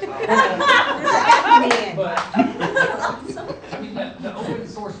 But, I mean, the open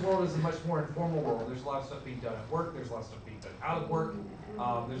source world is a much more informal world. There's a lot of stuff being done at work. There's a lot of stuff being done out of work.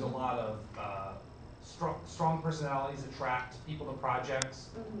 There's a lot of strong personalities attract people to projects.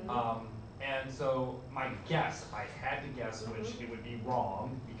 And so my guess, if I had to guess, which it would be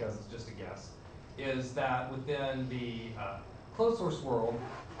wrong because it's just a guess, is that within the closed source world,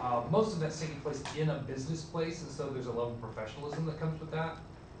 most of that's taking place in a business place, and so there's a level of professionalism that comes with that.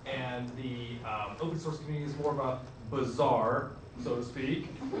 And the open source community is more of a bazaar, so to speak.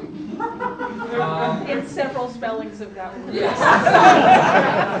 In several spellings of that word. Yes.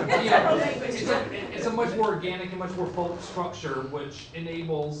 It's a much more organic and much more folk structure, which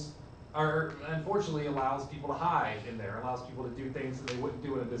enables, or unfortunately allows people to hide in there, allows people to do things that they wouldn't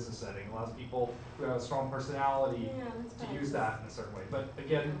do in a business setting, allows people who have a strong personality to use that in a certain way. But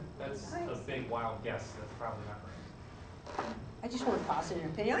again, that's a big wild guess. That's probably not right. I just want to posit an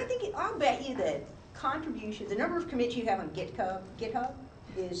opinion. I'll bet you that the number of commits you have on GitHub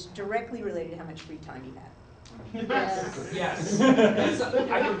is directly related to how much free time you have. Yes.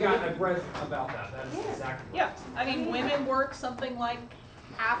 I forgot, I've read about that. That is exactly right. Yeah, I mean, women work something like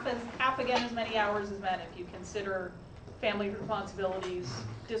half again as many hours as men if you consider family responsibilities,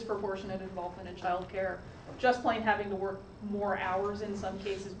 disproportionate involvement in childcare, just plain having to work more hours in some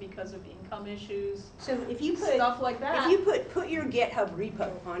cases because of income issues. So if you put stuff like that. If you put your GitHub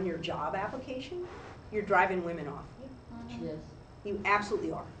repo on your job application, you're driving women off. Yes. You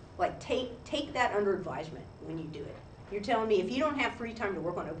absolutely are. Like take that under advisement when you do it. You're telling me if you don't have free time to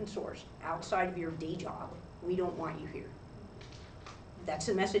work on open source outside of your day job, we don't want you here. That's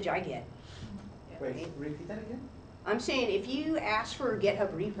the message I get. Wait, repeat that again? I'm saying if you ask for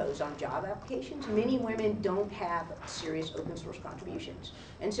GitHub repos on job applications, many women don't have serious open source contributions.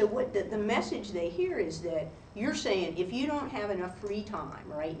 And so what the message they hear is that you're saying if you don't have enough free time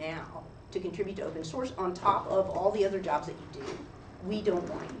right now to contribute to open source on top of all the other jobs that you do, we don't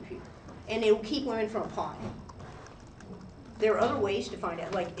want you here. And it will keep women from applying. there are other ways to find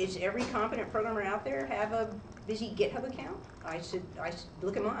out, like, is every competent programmer out there have a busy GitHub account? I said,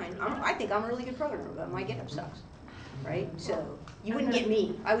 look at mine. I think I'm a really good programmer, but my GitHub sucks, right? So you wouldn't get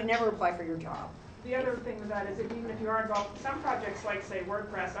me. I would never apply for your job. The other thing with that is if, even if you are involved, some projects like say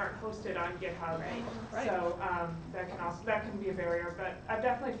WordPress aren't hosted on GitHub, Right. so that can be a barrier. But I've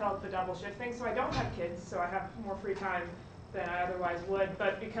definitely felt the double shift thing. So I don't have kids, so I have more free time than I otherwise would.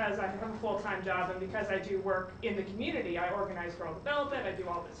 But because I have a full-time job and because I do work in the community, I organize girl development, I do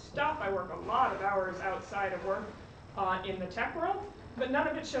all this stuff. I work a lot of hours outside of work in the tech world, but none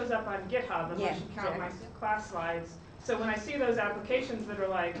of it shows up on GitHub unless you count my class slides. So when I see those applications that are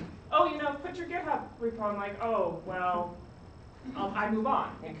like, oh, you know, put your GitHub repo, I'm like, oh, well, I move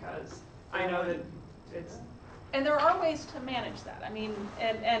on because I know that it's... And there are ways to manage that. I mean,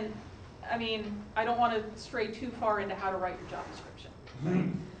 I mean, I don't want to stray too far into how to write your job description.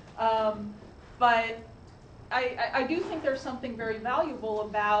 But I do think there's something very valuable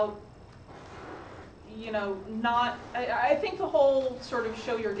about, you know, I think the whole sort of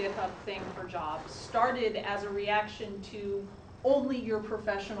show your GitHub thing for jobs started as a reaction to only your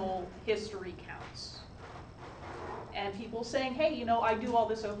professional history counts. And people saying, hey, you know, I do all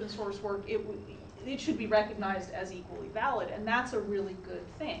this open source work, it should be recognized as equally valid, and that's a really good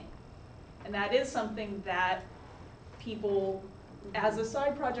thing. And that is something that people, as a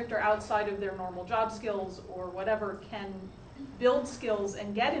side project or outside of their normal job skills or whatever, can build skills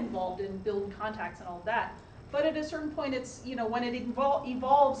and get involved in, build contacts and all of that. But at a certain point, it's, you know, when it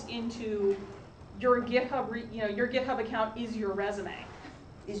evolves into your GitHub, your GitHub account is your resume.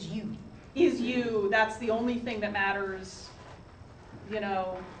 Is you. Is you, that's the only thing that matters, you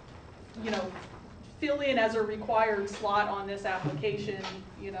know, fill in as a required slot on this application,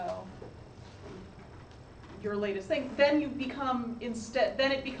 you know, your latest thing. Then you become,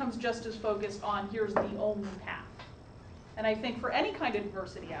 then it becomes just as focused on here's the only path. And I think for any kind of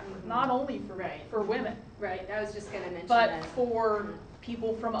diversity effort, not only for women. Right, I was just going to mention but that. for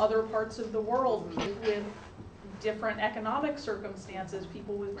people from other parts of the world, people with different economic circumstances,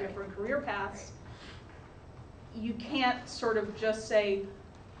 people with different career paths. You can't sort of just say,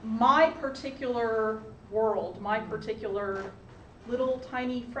 my particular world, my particular little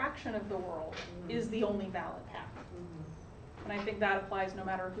tiny fraction of the world is the only valid path. And I think that applies no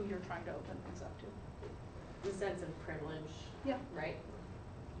matter who you're trying to open things up to. The sense of privilege, yeah, right?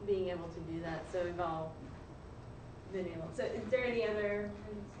 Being able to do that, so we've all been able. So, is there any other?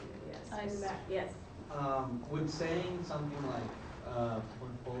 Yes. In the back. Yes. Would saying something like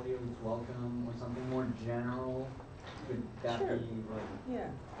portfolio is welcome or something more general, could that be like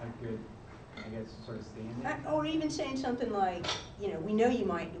a good, I guess, sort of standing? Or even saying something like, you know, we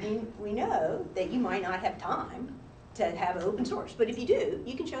know that you might not have time to have open source, but if you do,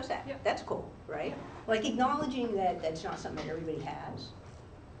 you can show us that. That's cool, right? Like acknowledging that that's not something that everybody has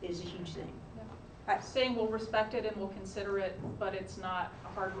is a huge thing. Saying we'll respect it and we'll consider it, but it's not a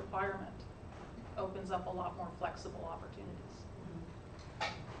hard requirement. Opens up a lot more flexible opportunities.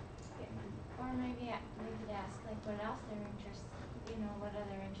 Or maybe to ask like what else they're interested, you know, what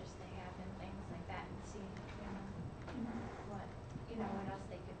other interests they have and things like that, and see, what else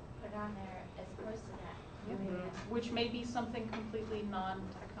they could put on there as opposed to that. Which may be something completely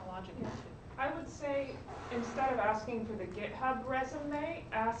non-technological too. I would say instead of asking for the GitHub resume,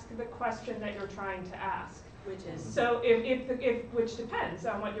 ask the question that you're trying to ask. Which is? So which depends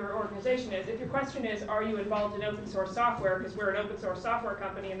on what your organization is. If your question is, are you involved in open source software, because we're an open source software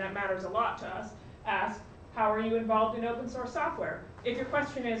company and that matters a lot to us, ask, how are you involved in open source software? If your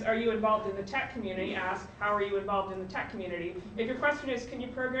question is, are you involved in the tech community, ask, how are you involved in the tech community? If your question is, can you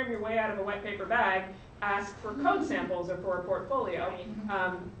program your way out of a wet paper bag, ask for code samples or for a portfolio.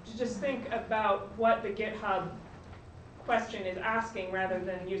 To just think about what the GitHub question is asking rather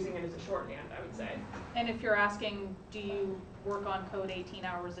than using it as a shorthand, I would say. And if you're asking, do you work on code 18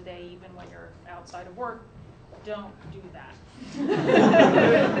 hours a day even when you're outside of work, don't do that.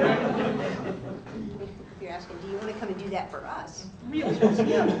 If you're asking, do you want to come and do that for us? Really? I just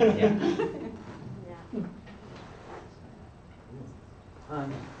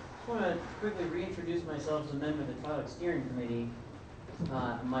want to quickly reintroduce myself as a member of the TriLUG steering committee,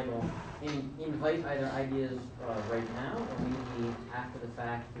 Michael, and invite either ideas right now or maybe after the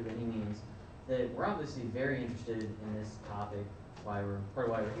fact through any means. That we're obviously very interested in this topic, part of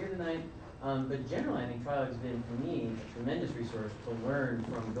why we're here tonight. But generally, I think TriLUG has been, for me, a tremendous resource to learn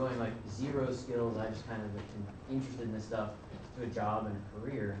from going like zero skills, I just kind of been interested in this stuff, to a job and a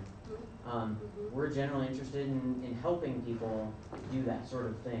career. We're generally interested in helping people do that sort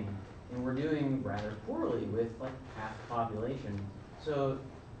of thing. And we're doing rather poorly with like half the population. So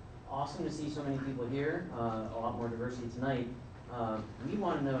awesome to see so many people here, a lot more diversity tonight. We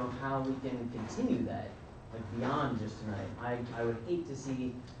want to know how we can continue that, like beyond just tonight. I would hate to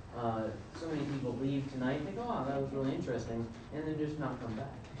see so many people leave tonight and think, oh, wow, that was really interesting, and then just not come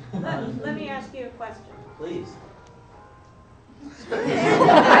back. Let me ask you a question. Please. Let me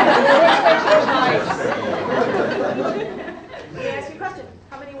ask you a question.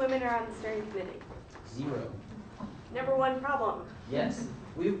 How many women are on the steering committee? 0. Number one problem. Yes.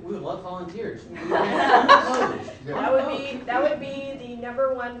 We would love volunteers. That would be the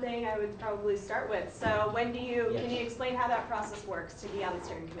number one thing I would probably start with. So when do you, Yes. can you explain how that process works to be on the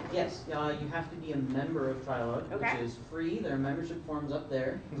steering committee? Yes, you have to be a member of TriLUG, Okay. which is free. There are membership forms up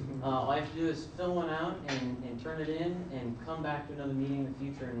there. All you have to do is fill one out and turn it in and come back to another meeting in the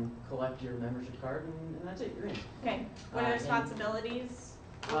future and collect your membership card, and that's it, you're in. Okay. What are the responsibilities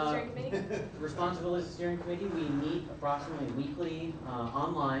of the steering committee? Responsibilities of the steering committee, we meet approximately weekly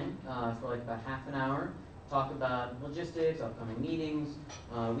online for like about half an hour, talk about logistics, upcoming meetings.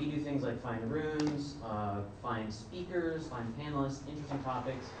 We do things like find rooms, find speakers, find panelists, interesting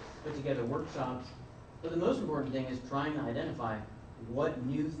topics, put together workshops. But the most important thing is trying to identify what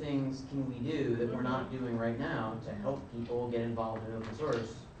new things can we do that we're not doing right now to help people get involved in open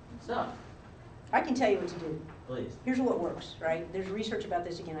source stuff. I can tell you what to do. Please. Here's what works, right? There's research about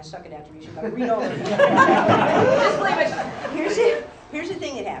this again. I suck at after research, but I read all the research. Here's the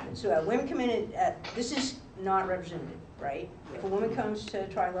thing that happens. So women come in, this is not representative, right? If a woman comes to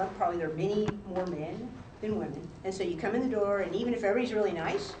TriLUG, probably there are many more men than women. And so you come in the door, and even if everybody's really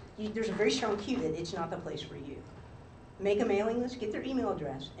nice, there's a very strong cue that it's not the place for you. Make a mailing list, get their email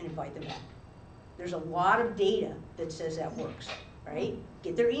address, and invite them back. There's a lot of data that says that works. Right?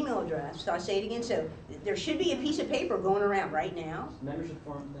 Get their email address. So I say it again. So there should be a piece of paper going around right now. Membership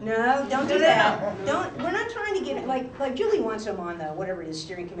form. No, don't do that. We're not trying to get it like Julie wants them on the whatever it is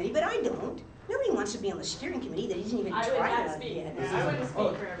steering committee, but I don't. Nobody wants to be on the steering committee that isn't even tried it yet. I wouldn't speak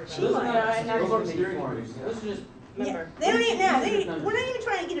for everybody. She might. Those are steering committees. Those are just Yeah, they don't even now. We're not even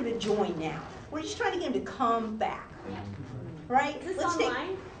trying to get them to join now. We're just trying to get them to come back. Right? Is this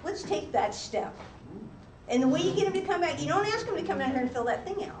online? Let's take that step. And the way you get them to come back, you don't ask them to come down here and fill that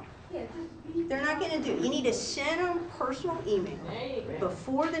thing out. They're not going to do it. You need to send them personal email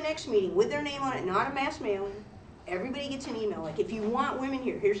before the next meeting with their name on it, not a mass mailing. Everybody gets an email. Like, if you want women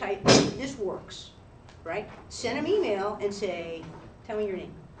here, here's how this works, right? Send them email and say, tell me your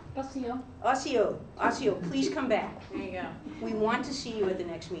name. Osio, please come back. There you go. We want to see you at the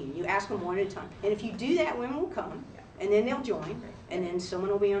next meeting. You ask them one at a time. And if you do that, women will come, and then they'll join, and then someone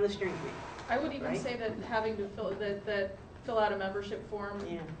will be on the steering committee. I would even say that having to fill out a membership form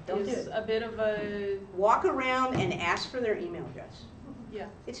don't is do it. a bit of a... Walk around and ask for their email address. Yeah.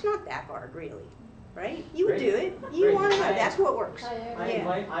 It's not that hard, really, right? You would Great. do it. You Great. want to know. That's what works.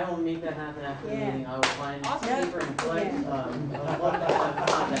 I will make that happen after the meeting. I will find Awesome. paper and collect,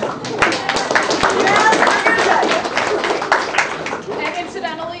 And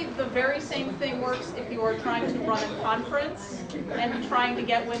incidentally, the very same thing works if you are trying to run a conference and trying to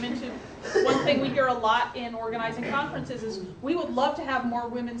get women to... One thing we hear a lot in organizing conferences is we would love to have more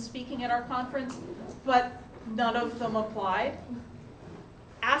women speaking at our conference, but none of them applied.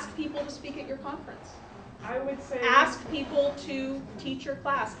 Ask people to speak at your conference. I would say... Ask people to teach your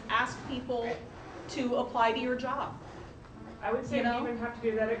class. Ask people to apply to your job. I would say we even have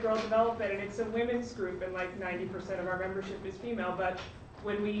to do that at Girl Development, and it's a women's group, and like 90% of our membership is female, but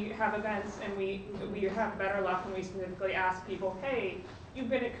when we have events and we have better luck when we specifically ask people, hey, you've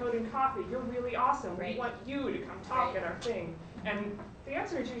been at Code and Coffee, you're really awesome, we want you to come talk at our thing. And the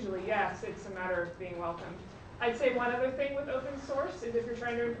answer is usually yes, it's a matter of being welcomed. I'd say one other thing with open source is if you're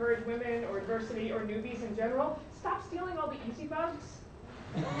trying to encourage women or diversity or newbies in general, stop stealing all the easy bugs.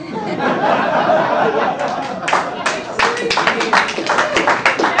 Every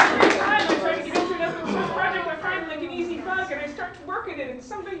time I try to get into an open source project, I find like an easy bug and I start to work at it and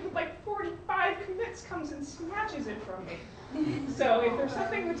somebody with like 45 commits comes and snatches it from me. So if there's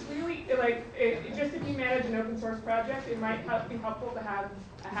something that's really, like, just if you manage an open source project, it might be helpful to have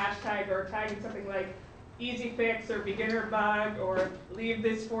a hashtag or a tag in something like easy fix or beginner bug or leave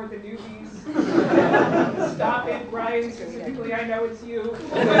this for the newbies. Stop it, Brian, specifically, I know it's you.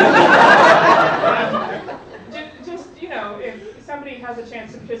 Just, you know, if somebody has a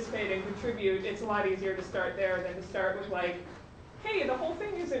chance to participate and contribute, it's a lot easier to start there than to start with like, hey, the whole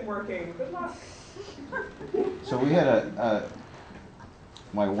thing isn't working, good luck. So we had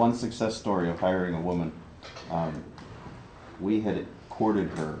my one success story of hiring a woman. We had courted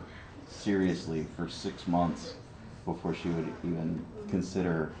her seriously for 6 months before she would even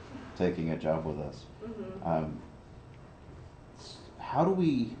consider taking a job with us. how do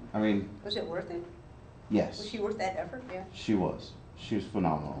we, I mean, Was it worth it? yes. Was she worth that effort? Yeah. She was. She was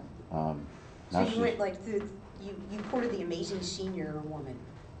phenomenal. So Now you she's- went like through, you courted the amazing senior woman,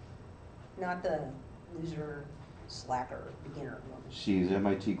 not the loser, slacker, beginner woman. She's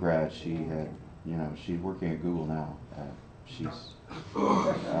MIT grad. She had, you know, she's working at Google now. She's,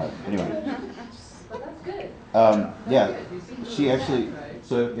 anyway. But that's good. Yeah, she actually,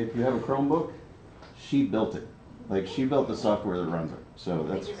 so if you have a Chromebook, she built it. Like, she built the software that runs it. So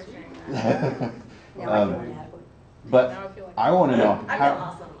that's. But I want to know I how. feel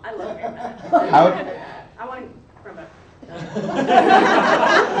awesome. I love hearing that. How, I want from a.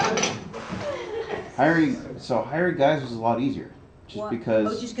 hiring guys was a lot easier, just What? because.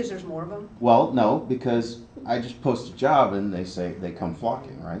 Oh, just because there's more of them? Well, no, because I just post a job and they say they come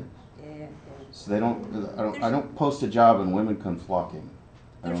flocking, right? Yeah. So they don't. I don't post a job and women come flocking.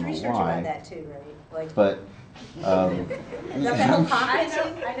 I There's don't know research why. about that too, right? Like. But. I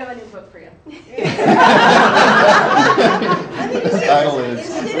know a new book for you. The title is.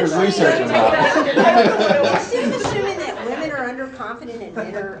 There's research about it. Instead of assuming that women are underconfident and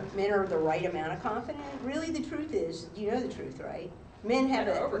men are the right amount of confident, really the truth is, you know the truth, right? Men have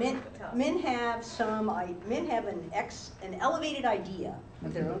an elevated idea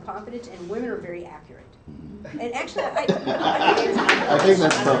of their own confidence, and women are very accurate. And actually, I think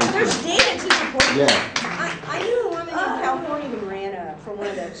that's probably there's data to support Yeah. that. I knew a woman in California who ran for one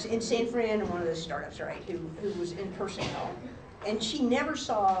of those in San Fran, one of those startups, right? Who was in personnel, and she never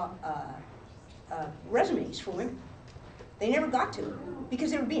saw resumes for women. They never got to them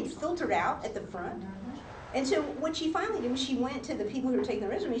because they were being filtered out at the front. And so what she finally did was she went to the people who were taking the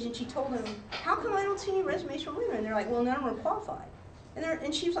resumes and she told them, "How come I don't see any resumes from women?" And they're like, "Well, none of them are qualified."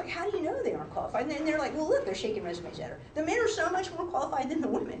 And she was like, "How do you know they aren't qualified?" And they're like, "Well, look, they're shaking resumes at her. The men are so much more qualified than the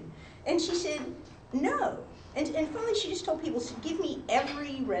women." And she said, "No." And finally she just told people, "Give me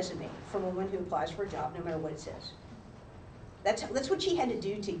every resume from a woman who applies for a job, no matter what it says." That's what she had to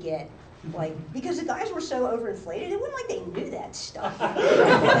do to get, like, because the guys were so overinflated, it wasn't like they knew that stuff. They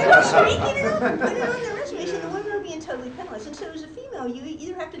were just making it up and putting it on their resumes, and the women were being totally penalized. And so as a female, you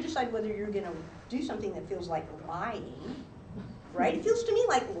either have to decide whether you're going to do something that feels like lying, right? It feels to me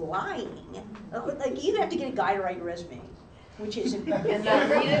like lying. Like you either have to get a guy to write your resume, which is And not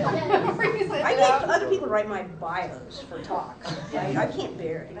read it. I get other people to write my bios for talks. Right? I can't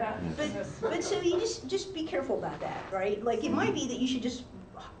bear it. But so you just be careful about that, right? Like it might be that you should just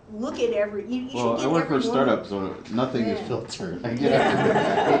look at every. You Well, should I get work for a every startup, so nothing is filtered. I get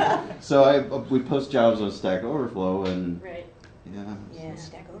it. So we post jobs on Stack Overflow, and Right. Yeah,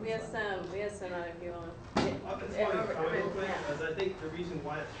 Stack Overflow. We have some other people. I just wanted to comment real quick, because I think the reason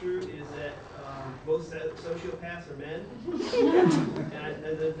why it's true is that most sociopaths are men, and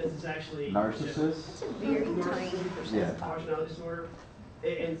this is actually narcissists. That's a very tiny percent. Personality disorder.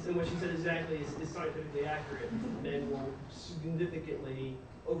 And what she said exactly is scientifically accurate. Men will significantly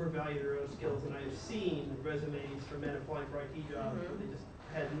overvalue their own skills, and I've seen resumes for men applying for IT jobs where they just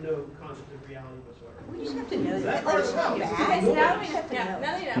had no concept of reality whatsoever. We just have to know that. Part Like, of it's the not problem. bad.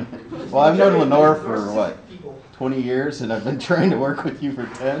 Now you know. Well, I've known Lenore for what, 20 years, and I've been trying to work with you for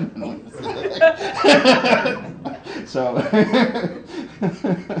 10. So. I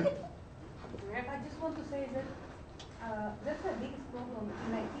just want to say that that's the biggest problem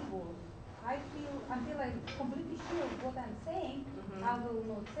in IT world. I feel until I'm completely sure of what I'm saying, I will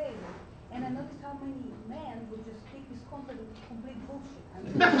not say it. And I noticed how many men would just take this complete bullshit.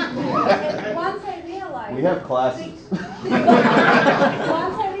 And once I realized We have classes. once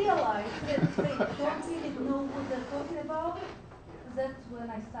I realized that they don't really know what they're talking about, that's when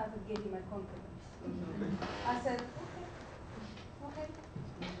I started getting my confidence. I said, okay,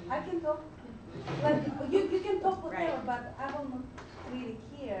 I can talk. Like you can talk whatever, but I will not really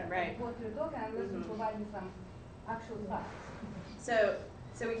care what you're talking unless you provide me some actual facts. So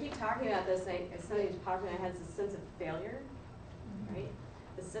we keep talking about this, and somebody who's popping in my head is this sense of failure, right?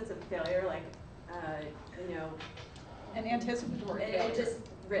 The sense of failure, like, you know. An anticipatory and failure. just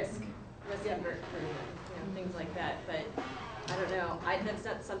risk for things like that. But I don't know. That's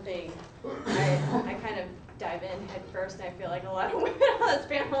not something I kind of dive in head first, and I feel like a lot of women on this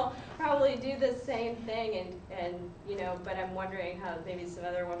panel probably do the same thing, and you know. But I'm wondering how maybe some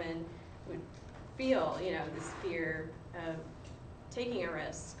other women would feel, you know, this fear of taking a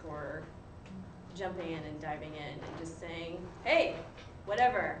risk or jumping in and diving in and just saying, hey,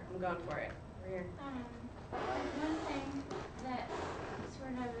 whatever, I'm going for it. We're here. One thing that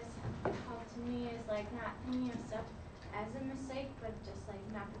sort of has helped me is like not thinking of stuff as a mistake, but just like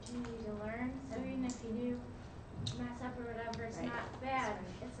an opportunity to learn. So even if you do mess up or whatever, it's not bad.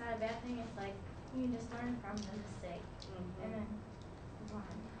 It's not a bad thing. It's like you can just learn from the mistake and then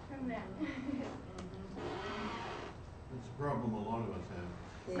from them. It's a problem a lot of us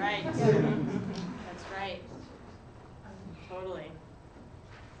have. Right. That's right. Totally.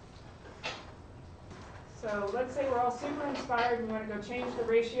 So let's say we're all super inspired and we want to go change the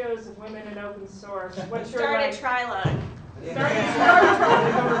ratios of women in open source. What's your Start like? a TriLUG. Start a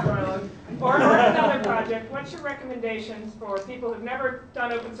TriLUG. Or another project. What's your recommendations for people who've never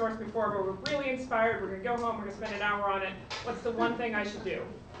done open source before, but we're really inspired? We're going to go home. We're going to spend an hour on it. What's the one thing I should do?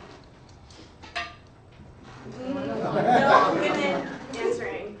 No women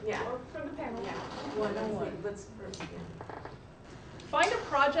answering. Yeah. Or from the panel. Yeah. One. Let's first. Find a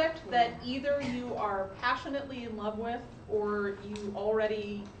project that either you are passionately in love with or you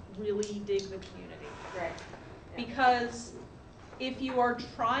already really dig the community. Right. Yeah. Because if you are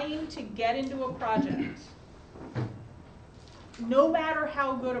trying to get into a project, no matter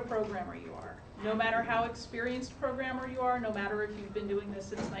how good a programmer you are, no matter how experienced programmer you are, no matter if you've been doing this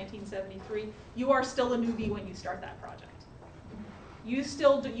since 1973, you are still a newbie when you start that project. You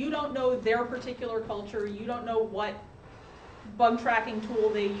don't know their particular culture, you don't know what bug tracking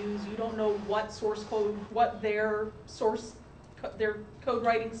tool they use, you don't know what source code, what their code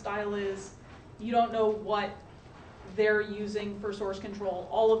writing style is, you don't know what they're using for source control,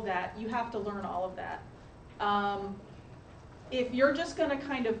 all of that. You have to learn all of that. If you're just going to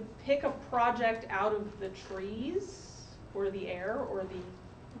kind of pick a project out of the trees or the air or the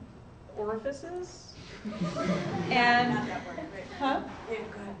orifices and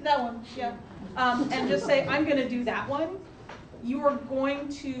that one, yeah, and just say I'm going to do that one, you are going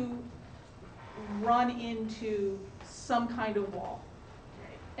to run into some kind of wall.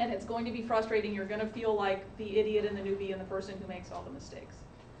 And it's going to be frustrating. You're going to feel like the idiot and the newbie and the person who makes all the mistakes.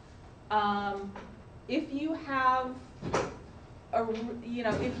 If you have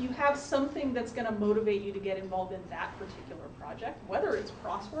if you have something that's going to motivate you to get involved in that particular project, whether it's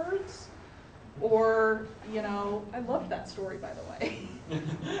crosswords or, I loved that story, by the way.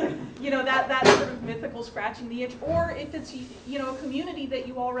 That sort of mythical scratching the itch, or if it's, a community that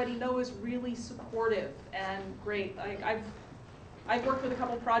you already know is really supportive and great. I've worked with a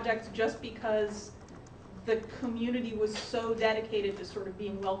couple projects just because the community was so dedicated to sort of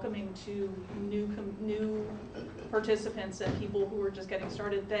being welcoming to new participants and people who were just getting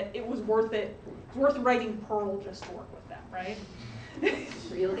started that it was worth it. It's worth writing Perl just to work with them, right?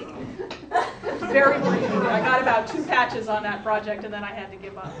 Really? Very briefly. I got about 2 patches on that project and then I had to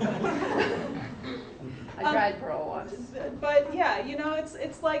give up. I tried Perl once. But yeah,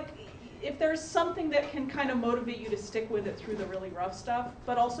 it's like, if there's something that can kind of motivate you to stick with it through the really rough stuff,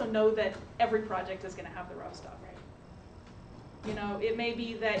 but also know that every project is going to have the rough stuff. It may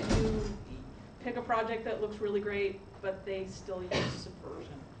be that you pick a project that looks really great, but they still use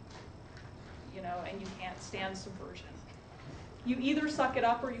subversion. And you can't stand subversion. You either suck it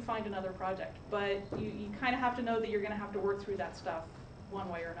up or you find another project, but you kind of have to know that you're going to have to work through that stuff one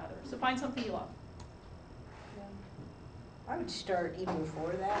way or another. So find something you love. I would start even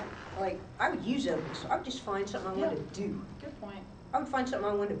before that. Like, I would use open source. I would just find something I wanted to do. Good point. I would find something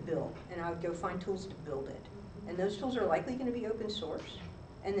I wanted to build, and I would go find tools to build it. And those tools are likely going to be open source,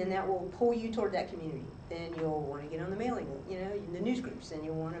 and then that will pull you toward that community. Then you'll want to get on the mailing list, in the news groups. Then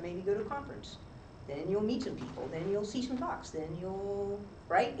you'll want to maybe go to a conference. Then you'll meet some people. Then you'll see some talks. Then you'll,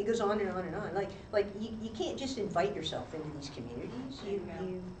 right? It goes on and on and on. Like you can't just invite yourself into these communities.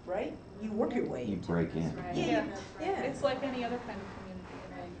 You right? You work your way. You break in. Right. Yeah. It's like any other kind of community.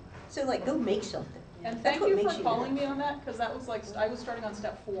 Right? So like, go make something. And That's thank what you makes for you calling good. me on that, because that was like, I was starting on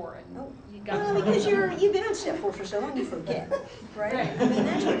step 4 and you got Well, me. because you've been on step 4 for so long, you forget, right? I mean,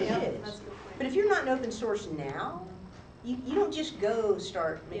 that's what it is. That's a good point. But if you're not in open source now, you don't just go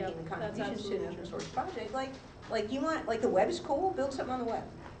start making Yep, that's contributions to an absolutely open true. source project. Like you want, like the web is cool, build something on the web,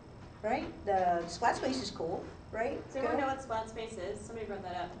 right? The Splatspace is cool, right? Does everyone know what Splatspace is? Somebody brought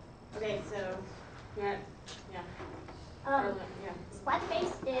that up. Okay, so, yeah.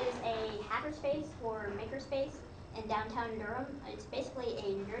 Splatspace is a hackerspace or makerspace in downtown Durham. It's basically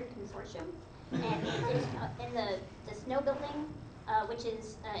a nerd consortium, and it's in the Snow Building, which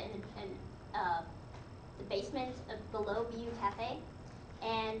is in the basement below BU Cafe.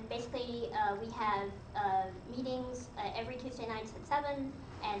 And basically, we have meetings every Tuesday nights at 7,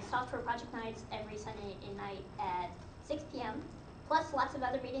 and software project nights every Sunday night at 6 p.m. Plus lots of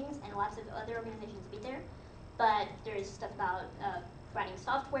other meetings and lots of other organizations be there. But there's stuff about writing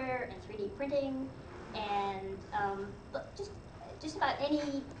software and 3D printing, and just about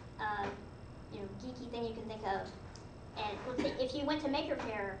any geeky thing you can think of. And let's say if you went to Maker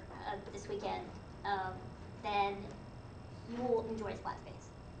Faire this weekend, then you will enjoy Splatspace.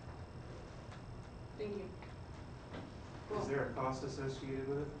 Thank you. Is there a cost associated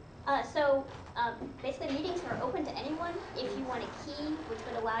with it? Basically, meetings are open to anyone. If you want a key, which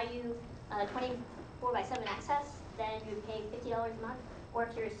would allow you 24/7 access, then you would pay $50 a month. Or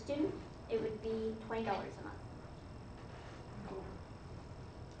if you're a student, it would be $20 a month.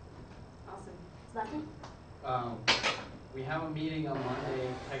 Awesome. Sebastian? We have a meeting on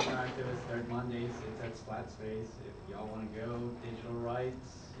Monday, Technoactivist, third Mondays. It's at Splat Space. If y'all want to go, digital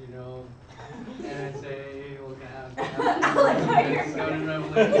rights, you know, NSA, we'll have go to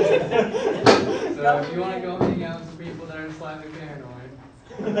Revolution. So if you want to go hang out with some people that are slightly paranoid,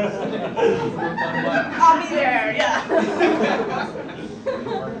 I'll be there, yeah.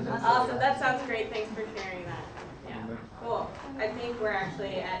 Awesome, that sounds great. Thanks for sharing that. Yeah, cool. I think we're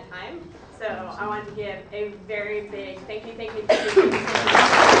actually at time. So I want to give a very big thank you.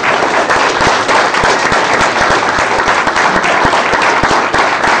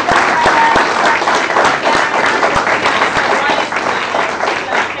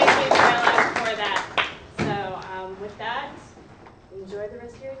 Enjoy the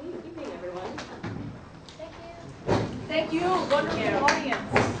rest of your evening, everyone. Thank you. Thank you, wonderful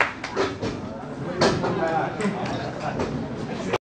audience.